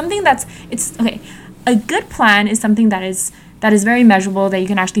 right? Something a good plan is something that is very measurable, that you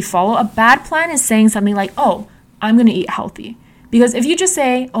can actually follow. A bad plan is saying something like, oh, I'm going to eat healthy. Because if you just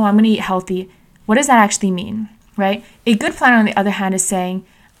say, oh, I'm going to eat healthy, what does that actually mean, right? A good plan, on the other hand, is saying,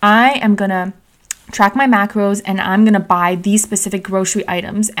 I am going to track my macros, and I'm going to buy these specific grocery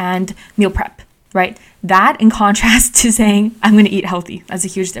items and meal prep, right? That in contrast to saying I'm going to eat healthy. That's a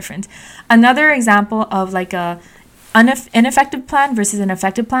huge difference. Another example of like a ineffective plan versus an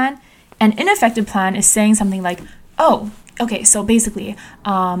effective plan. An ineffective plan is saying something like, oh, okay, so basically,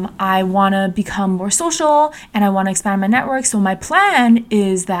 I want to become more social and I want to expand my network. So my plan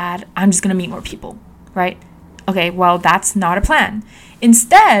is that I'm just going to meet more people, right? Okay, well, that's not a plan.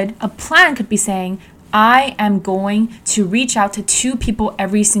 Instead, a plan could be saying, I am going to reach out to 2 people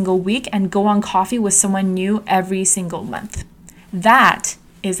every single week and go on coffee with someone new every single month. That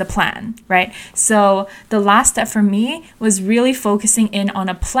is a plan, right? So the last step for me was really focusing in on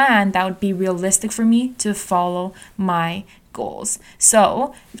a plan that would be realistic for me to follow my goals.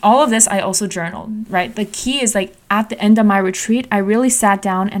 So all of this, I also journaled, right? The key is like at the end of my retreat, I really sat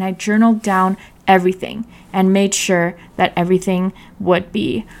down and I journaled down everything and made sure that everything would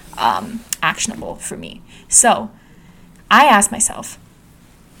be actionable for me. So I asked myself,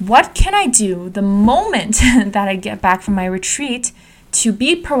 what can I do the moment that I get back from my retreat to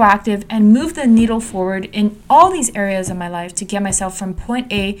be proactive and move the needle forward in all these areas of my life to get myself from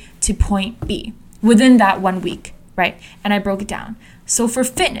point A to point B within that 1 week, right? And I broke it down. So for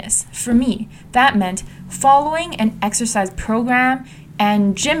fitness, for me, that meant following an exercise program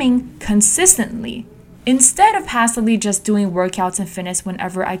and gymming consistently instead of passively just doing workouts and fitness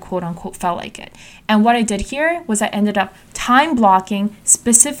whenever I quote unquote felt like it. And what I did here was I ended up time blocking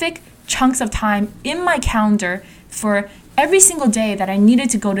specific chunks of time in my calendar for every single day that I needed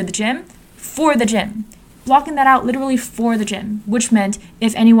to go to the gym for the gym. Blocking that out literally for the gym, which meant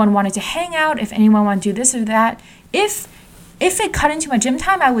if anyone wanted to hang out, if anyone wanted to do this or that, if it cut into my gym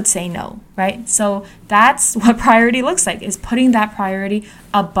time, I would say no, right? So that's what priority looks like, is putting that priority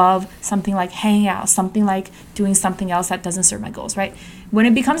above something like hanging out, something like doing something else that doesn't serve my goals, right? When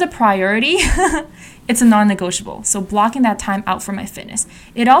it becomes a priority, it's a non-negotiable. So blocking that time out for my fitness.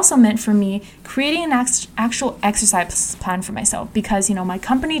 It also meant for me creating an actual exercise plan for myself because, my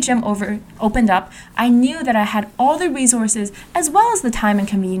company gym opened up. I knew that I had all the resources as well as the time and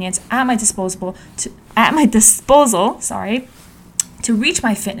convenience at my disposal to reach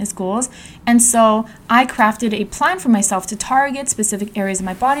my fitness goals. And so I crafted a plan for myself to target specific areas of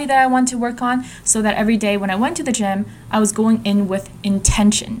my body that I want to work on so that every day when I went to the gym, I was going in with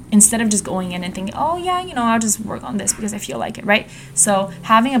intention instead of just going in and thinking, oh yeah, I'll just work on this because I feel like it, right? So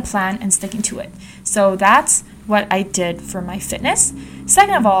having a plan and sticking to it. So that's what I did for my fitness.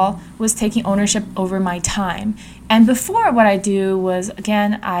 Second of all was taking ownership over my time. And before, what I do was,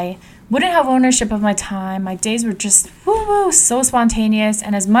 again, I wouldn't have ownership of my time. My days were just so spontaneous.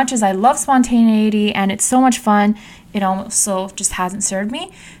 And as much as I love spontaneity and it's so much fun, it also just hasn't served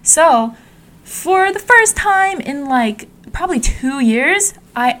me. So for the first time in probably 2 years,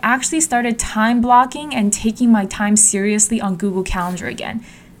 I actually started time blocking and taking my time seriously on Google Calendar again.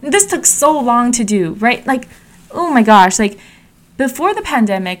 And this took so long to do, right? Oh my gosh, before the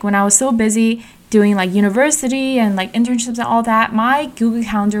pandemic, when I was so busy doing university and internships and all that, my Google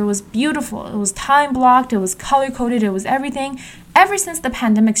Calendar was beautiful. It was time blocked, it was color coded, it was everything. Ever since the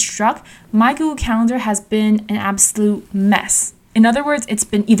pandemic struck, my Google Calendar has been an absolute mess. In other words, it's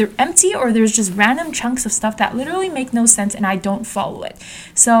been either empty or there's just random chunks of stuff that literally make no sense and I don't follow it.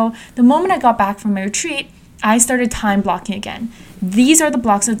 So the moment I got back from my retreat, I started time blocking again. These are the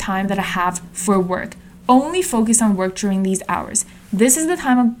blocks of time that I have for work. Only focus on work during these hours. This is the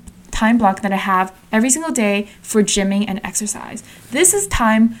time block that I have every single day for gymming and exercise. This is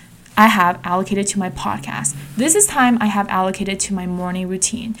time I have allocated to my podcast. This is time I have allocated to my morning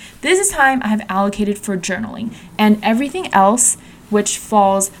routine. This is time I have allocated for journaling. And everything else which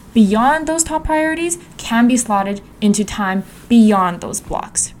falls beyond those top priorities can be slotted into time beyond those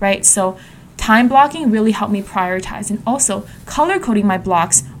blocks, right? So time blocking really helped me prioritize, and also color coding my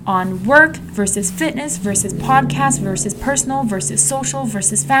blocks on work versus fitness versus podcast versus personal versus social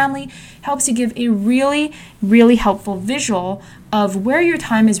versus family helps you give a really, really helpful visual of where your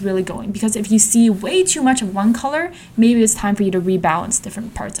time is really going. Because if you see way too much of one color, maybe it's time for you to rebalance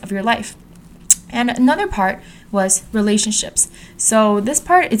different parts of your life. And another part was relationships. So this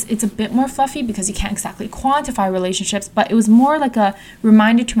part, it's a bit more fluffy because you can't exactly quantify relationships, but it was more like a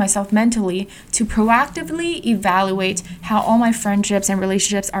reminder to myself mentally to proactively evaluate how all my friendships and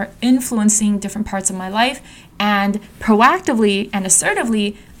relationships are influencing different parts of my life, and proactively and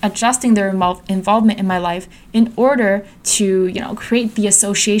assertively adjusting their involvement in my life in order to, create the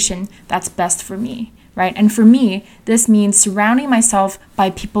association that's best for me. Right? And for me, this means surrounding myself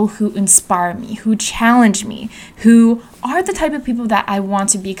by people who inspire me, who challenge me, who are the type of people that I want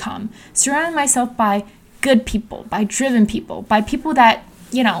to become. Surrounding myself by good people, by driven people, by people that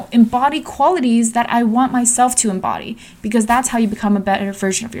embody qualities that I want myself to embody, because that's how you become a better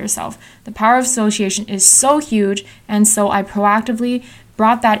version of yourself. The power of association is so huge, and so I proactively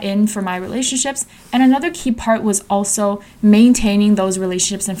brought that in for my relationships. And another key part was also maintaining those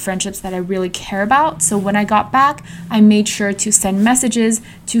relationships and friendships that I really care about. So when I got back, I made sure to send messages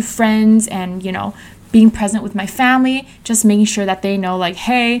to friends and, being present with my family, just making sure that they know, like,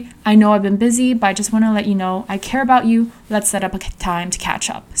 hey, I know I've been busy, but I just want to let you know I care about you. Let's set up a time to catch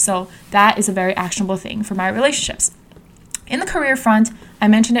up. So that is a very actionable thing for my relationships. In the career front, I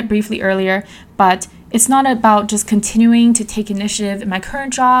mentioned it briefly earlier, but it's not about just continuing to take initiative in my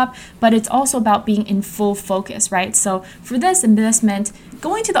current job, but it's also about being in full focus, right? So for this investment,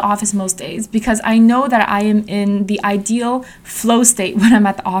 going to the office most days, because I know that I am in the ideal flow state when I'm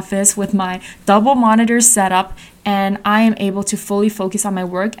at the office with my double monitor setup, and I am able to fully focus on my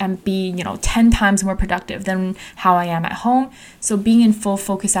work and be, 10 times more productive than how I am at home. So being in full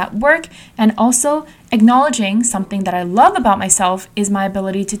focus at work, and also acknowledging something that I love about myself is my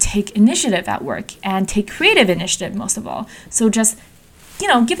ability to take initiative at work and take creative initiative most of all. So just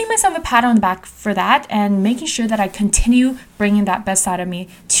giving myself a pat on the back for that and making sure that I continue bringing that best side of me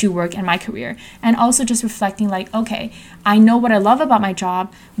to work and my career. And also just reflecting like, okay, I know what I love about my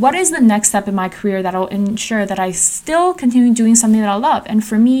job. What is the next step in my career that'll ensure that I still continue doing something that I love? And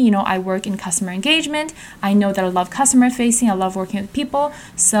for me, I work in customer engagement. I know that I love customer facing. I love working with people.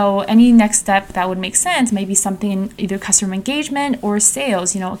 So any next step that would make sense, maybe something in either customer engagement or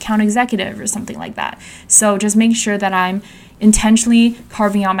sales, account executive or something like that. So just making sure that I'm intentionally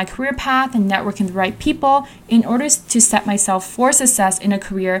carving out my career path and networking the right people in order to set myself for success in a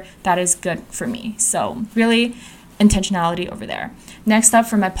career that is good for me. So really intentionality over there. Next up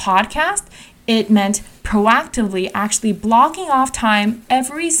for my podcast, it meant proactively actually blocking off time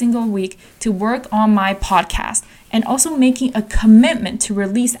every single week to work on my podcast, and also making a commitment to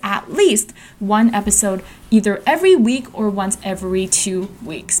release at least one episode either every week or once every 2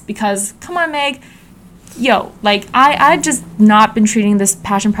 weeks. Because come on, Meg, I just not been treating this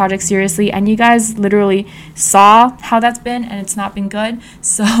passion project seriously, and you guys literally saw how that's been, and it's not been good.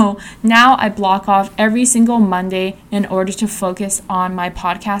 So now I block off every single Monday in order to focus on my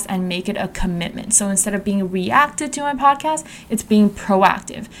podcast and make it a commitment. So instead of being reactive to my podcast, it's being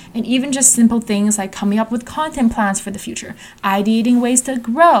proactive. And even just simple things like coming up with content plans for the future, ideating ways to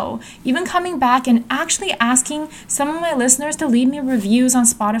grow, even coming back and actually asking some of my listeners to leave me reviews on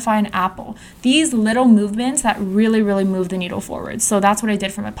Spotify and Apple. These little movements that really, really move the needle forward. So that's what I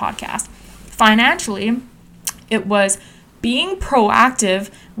did for my podcast. Financially, it was being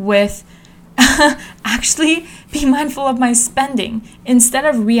proactive with actually be mindful of my spending instead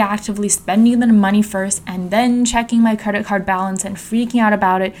of reactively spending the money first and then checking my credit card balance and freaking out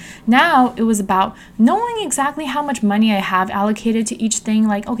about it. Now it was about knowing exactly how much money I have allocated to each thing.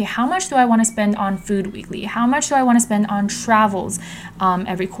 Like, okay, how much do I want to spend on food weekly? How much do I want to spend on travels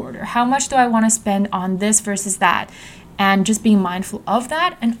every quarter? How much do I want to spend on this versus that? And just being mindful of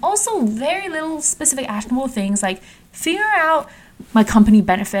that. And also very little specific actionable things like figure out my company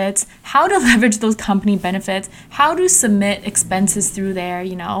benefits, how to leverage those company benefits, how to submit expenses through there,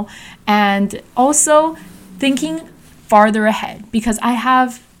 and also thinking farther ahead, because I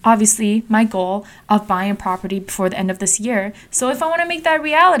have obviously my goal of buying a property before the end of this year. So if I want to make that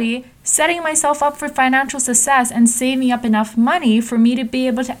reality, setting myself up for financial success and saving up enough money for me to be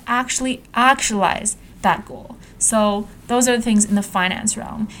able to actually actualize that goal. So those are the things in the finance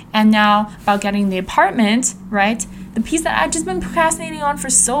realm. And now about getting the apartment, right? The piece that I've just been procrastinating on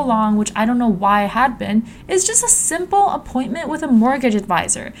for so long, which I don't know why I had been, is just a simple appointment with a mortgage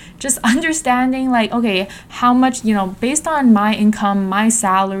advisor. Just understanding like, okay, how much, based on my income, my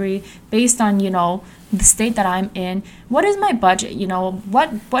salary, based on, the state that I'm in, what is my budget?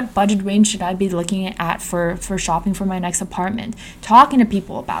 What budget range should I be looking at for shopping for my next apartment? Talking to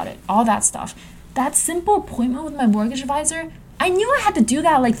people about it, all that stuff. That simple appointment with my mortgage advisor, I knew I had to do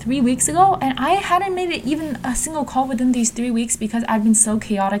that like 3 weeks ago, and I hadn't made it even a single call within these 3 weeks because I've been so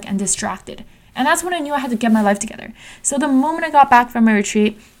chaotic and distracted. And that's when I knew I had to get my life together. So the moment I got back from my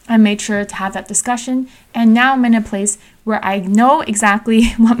retreat, I made sure to have that discussion. And now I'm in a place where I know exactly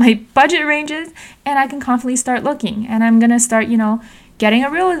what my budget range is, and I can confidently start looking. And I'm going to start, getting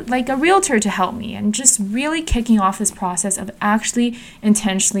a realtor to help me, and just really kicking off this process of actually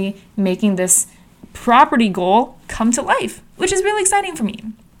intentionally making this property goal come to life, which is really exciting for me,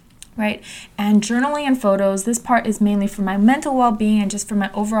 right? And journaling and photos, this part is mainly for my mental well-being and just for my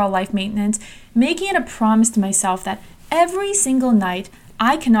overall life maintenance, making it a promise to myself that every single night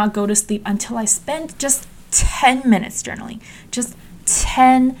I cannot go to sleep until I spend just 10 minutes journaling, just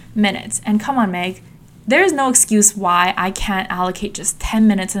 10 minutes. And come on, Meg, there is no excuse why I can't allocate just 10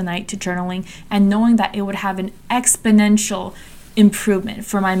 minutes a night to journaling, and knowing that it would have an exponential improvement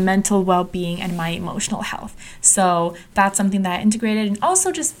for my mental well-being and my emotional health. So that's something that I integrated. And also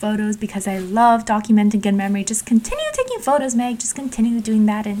just photos, because I love documenting good memory. Just continue taking photos, Meg. Just continue doing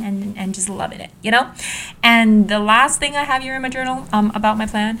that and just loving it, you know? And the last thing I have here in my journal about my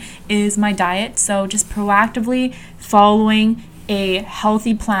plan is my diet. So just proactively following a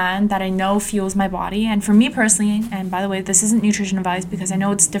healthy plan that I know fuels my body. And for me personally, and by the way, this isn't nutrition advice because I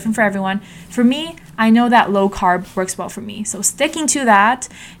know it's different for everyone. For me, I know that low carb works well for me. So sticking to that,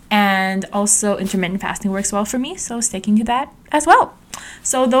 and also intermittent fasting works well for me. So sticking to that as well.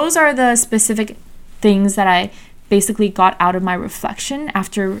 So those are the specific things that I basically got out of my reflection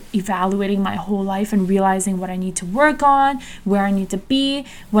after evaluating my whole life and realizing what I need to work on, where I need to be,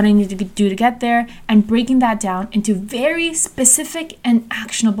 what I need to do to get there, and breaking that down into very specific and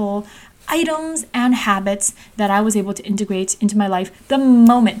actionable items and habits that I was able to integrate into my life the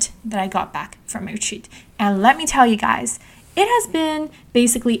moment that I got back from my retreat. And let me tell you guys, it has been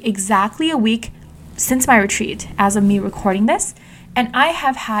basically exactly a week since my retreat as of me recording this, and I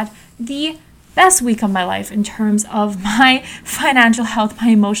have had the best week of my life in terms of my financial health, my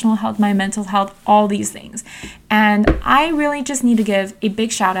emotional health, my mental health, all these things. And I really just need to give a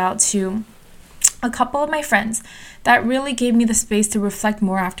big shout out to a couple of my friends that really gave me the space to reflect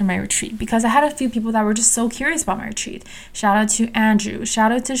more after my retreat, because I had a few people that were just so curious about my retreat. Shout out to Andrew,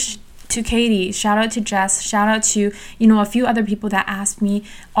 shout out to Katie, shout out to Jess, shout out to, a few other people that asked me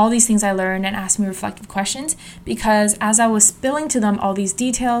all these things I learned and asked me reflective questions, because as I was spilling to them all these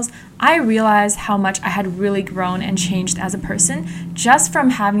details, I realized how much I had really grown and changed as a person just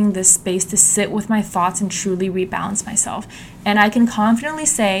from having this space to sit with my thoughts and truly rebalance myself. And I can confidently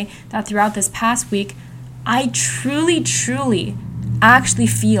say that throughout this past week, I truly actually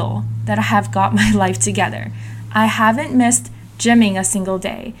feel that I have got my life together. I haven't missed gymming a single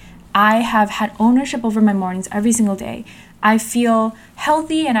day. I have had ownership over my mornings every single day. I feel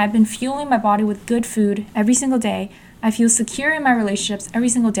healthy, and I've been fueling my body with good food every single day. I feel secure in my relationships every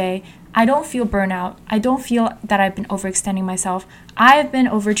single day. I don't feel burnout. I don't feel that I've been overextending myself. I have been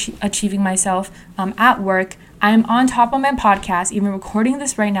overachieving myself at work. I am on top of my podcast. Even recording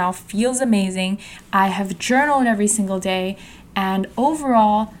this right now feels amazing. I have journaled every single day. And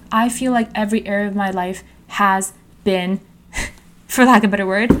overall, I feel like every area of my life has been, for lack of a better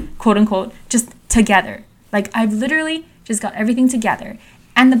word, quote unquote, just together. Like I've literally just got everything together.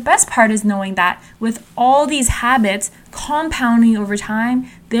 And the best part is knowing that with all these habits compounding over time,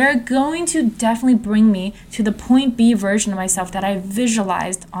 they're going to definitely bring me to the point B version of myself that I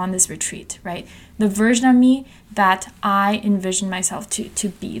visualized on this retreat, right? The version of me that I envisioned myself to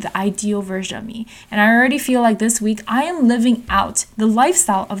be, the ideal version of me. And I already feel like this week I am living out the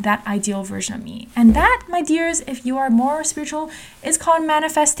lifestyle of that ideal version of me. And that, my dears, if you are more spiritual, is called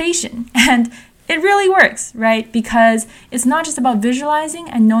manifestation. And it really works, right? Because it's not just about visualizing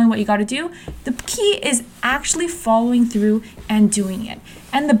and knowing what you got to do. The key is actually following through and doing it.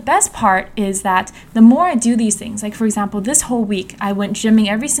 And the best part is that the more I do these things, like for example, this whole week, I went gymming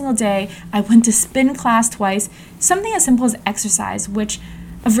every single day. I went to spin class twice, something as simple as exercise, which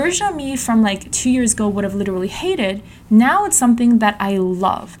a version of me from like 2 years ago would have literally hated. Now it's something that I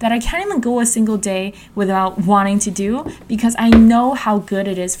love, that I can't even go a single day without wanting to do, because I know how good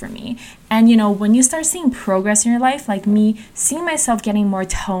it is for me. And when you start seeing progress in your life, like me, seeing myself getting more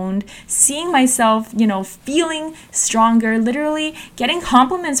toned, seeing myself, feeling stronger, literally getting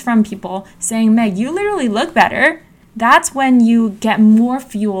compliments from people saying, Meg, you literally look better. That's when you get more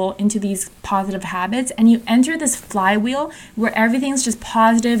fuel into these positive habits, and you enter this flywheel where everything's just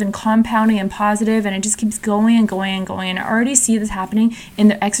positive and compounding and positive, and it just keeps going and going and going. And I already see this happening in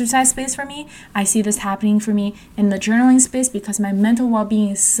the exercise space for me. I see this happening for me in the journaling space, because my mental well-being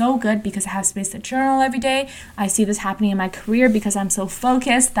is so good because I have space to journal every day. I see this happening in my career because I'm so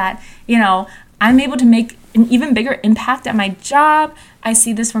focused that, I'm able to make an even bigger impact at my job. I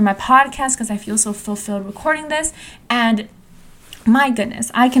see this for my podcast because I feel so fulfilled recording this. And my goodness,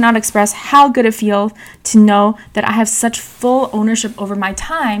 I cannot express how good it feels to know that I have such full ownership over my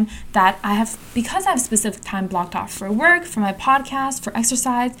time, that because I have specific time blocked off for work, for my podcast, for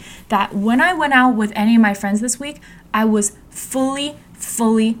exercise, that when I went out with any of my friends this week, I was fully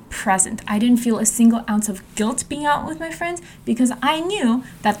present. I didn't feel a single ounce of guilt being out with my friends, because I knew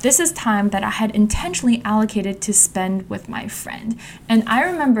that this is time that I had intentionally allocated to spend with my friend. And I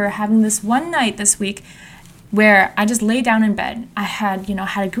remember having this one night this week where I just lay down in bed. I had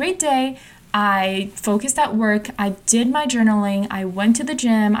a great day. I focused at work. I did my journaling. I went to the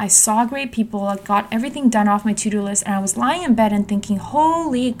gym. I saw great people. I got everything done off my to-do list, and I was lying in bed and thinking,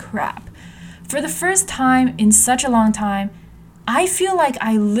 holy crap. for the first time in such a long time, I feel like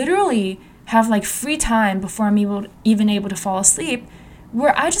I literally have like free time before I'm even able to fall asleep,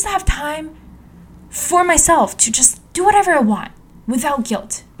 where I just have time for myself to just do whatever I want without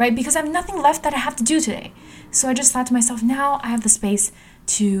guilt, right? Because I have nothing left that I have to do today. So I just thought to myself, now I have the space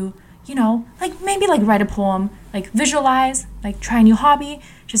to, like maybe like write a poem, like visualize, like try a new hobby,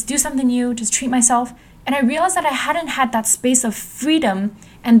 just do something new, just treat myself. And I realized that I hadn't had that space of freedom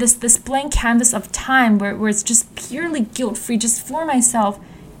and this blank canvas of time where it's just purely guilt-free, just for myself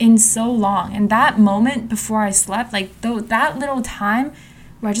in so long. And that moment before I slept, like that little time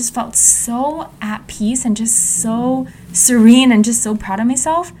where I just felt so at peace and just so serene and just so proud of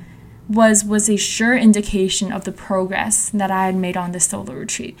myself was a sure indication of the progress that I had made on this solo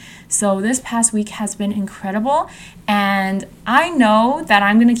retreat. So this past week has been incredible, and I know that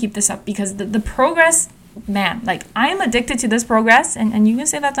I'm going to keep this up because the progress, man, like I'm addicted to this progress, and you can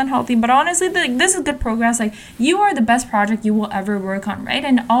say that's unhealthy, but honestly, this is good progress. Like, you are the best project you will ever work on, right?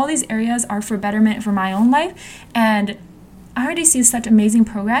 And all these areas are for betterment for my own life, and I already see such amazing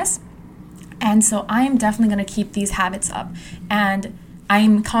progress. And so I am definitely going to keep these habits up, and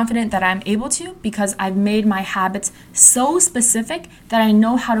I'm confident that I'm able to because I've made my habits so specific that I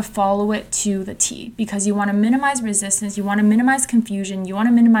know how to follow it to the T. Because you want to minimize resistance, you want to minimize confusion, you want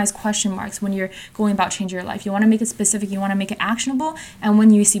to minimize question marks when you're going about changing your life. You want to make it specific, you want to make it actionable, and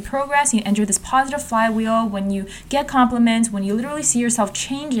when you see progress, you enter this positive flywheel. When you get compliments, when you literally see yourself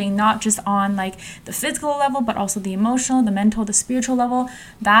changing, not just on like the physical level, but also the emotional, the mental, the spiritual level,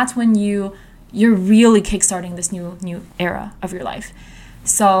 that's when you're really kickstarting this new era of your life.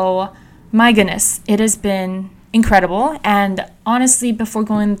 So, my goodness, it has been incredible. And honestly, before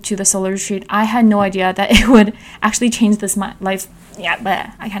going to the solo retreat, I had no idea that it would actually change my life. Yeah, but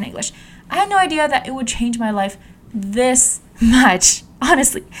I can't English. I had no idea that it would change my life this much,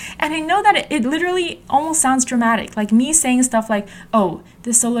 honestly. And I know that it literally almost sounds dramatic, like me saying stuff like, oh,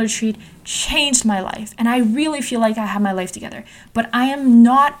 this solo retreat changed my life. And I really feel like I have my life together. But I am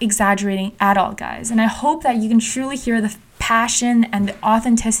not exaggerating at all, guys. And I hope that you can truly hear the passion and the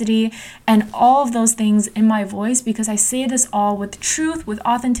authenticity and all of those things in my voice, because I say this all with truth, with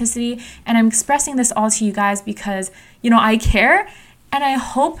authenticity, and I'm expressing this all to you guys because, I care, and I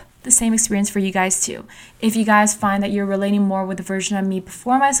hope the same experience for you guys too. If you guys find that you're relating more with the version of me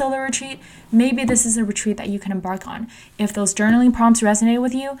before my solo retreat, maybe this is a retreat that you can embark on. If those journaling prompts resonate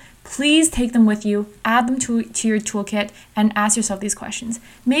with you, please take them with you, add them to your toolkit, and ask yourself these questions.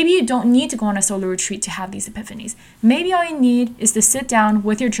 Maybe you don't need to go on a solo retreat to have these epiphanies. Maybe all you need is to sit down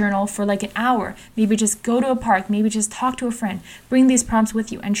with your journal for like an hour. Maybe just go to a park, maybe just talk to a friend, bring these prompts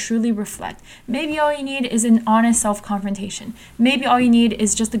with you and truly reflect. Maybe all you need is an honest self-confrontation. Maybe all you need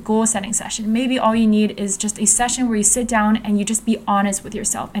is just a goal setting session. Maybe all you need is just a session where you sit down and you just be honest with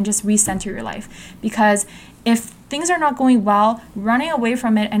yourself and just recenter your life. Because if things are not going well, running away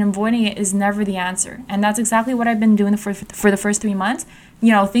from it and avoiding it is never the answer. And that's exactly what I've been doing for the first 3 months.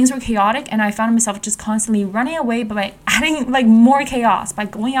 Things were chaotic, and I found myself just constantly running away by adding like more chaos, by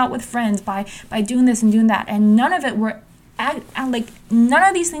going out with friends, by doing this and doing that. And none of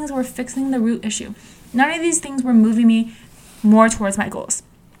these things were fixing the root issue. None of these things were moving me more towards my goals,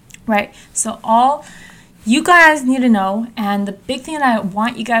 right? So all you guys need to know, and the big thing that I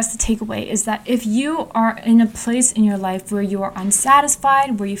want you guys to take away, is that if you are in a place in your life where you are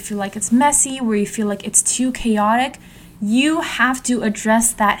unsatisfied, where you feel like it's messy, where you feel like it's too chaotic, you have to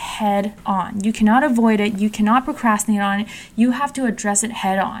address that head on. You cannot avoid it. You cannot procrastinate on it. You have to address it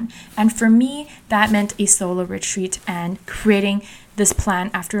head on. And for me, that meant a solo retreat and creating this plan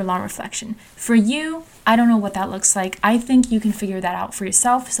after a long reflection. For you, I don't know what that looks like. I think you can figure that out for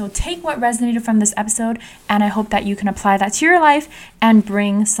yourself. So take what resonated from this episode, and I hope that you can apply that to your life and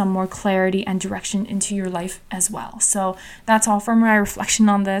bring some more clarity and direction into your life as well. So that's all for my reflection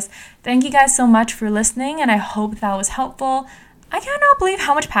on this. Thank you guys so much for listening, and I hope that was helpful. I cannot believe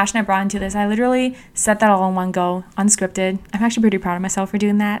how much passion I brought into this. I literally said that all in one go, unscripted. I'm actually pretty proud of myself for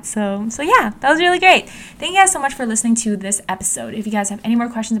doing that. So yeah, that was really great. Thank you guys so much for listening to this episode. If you guys have any more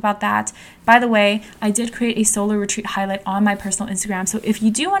questions about that, by the way, I did create a solo retreat highlight on my personal Instagram. So if you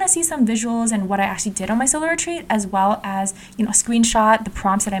do want to see some visuals and what I actually did on my solo retreat, as well as, screenshot the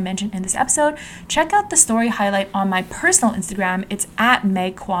prompts that I mentioned in this episode, check out the story highlight on my personal Instagram. It's at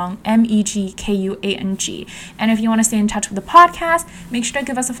Meg Kuang, MEGKUANG. And if you want to stay in touch with the podcast, make sure to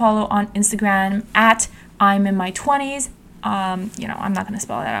give us a follow on Instagram at I'm in my 20s. I'm not going to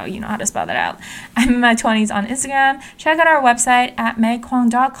spell that out. You know how to spell that out. I'm in my 20s on Instagram. Check out our website at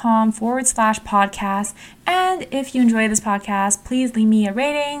megkwang.com/podcast. And if you enjoy this podcast, please leave me a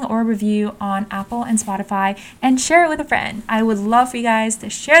rating or a review on Apple and Spotify and share it with a friend. I would love for you guys to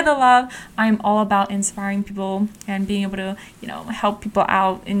share the love. I'm all about inspiring people and being able to, help people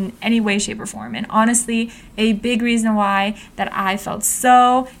out in any way, shape, or form. And honestly, a big reason why that I felt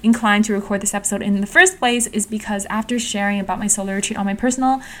so inclined to record this episode in the first place is because after sharing about my solo retreat on my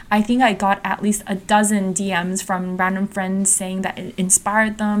personal, I think I got at least a dozen DMs from random friends saying that it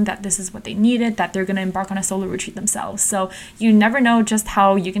inspired them, that this is what they needed, that they're going to embark on a solo retreat themselves. So you never know just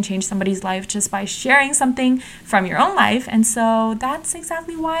how you can change somebody's life just by sharing something from your own life. And so that's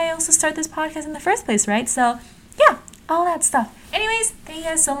exactly why I also started this podcast in the first place, right? So yeah, all that stuff. Anyways, thank you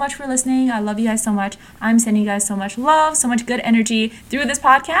guys so much for listening. I love you guys so much. I'm sending you guys so much love, so much good energy through this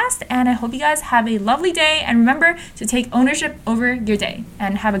podcast. And I hope you guys have a lovely day. And remember to take ownership over your day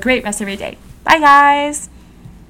and have a great rest of your day. Bye, guys.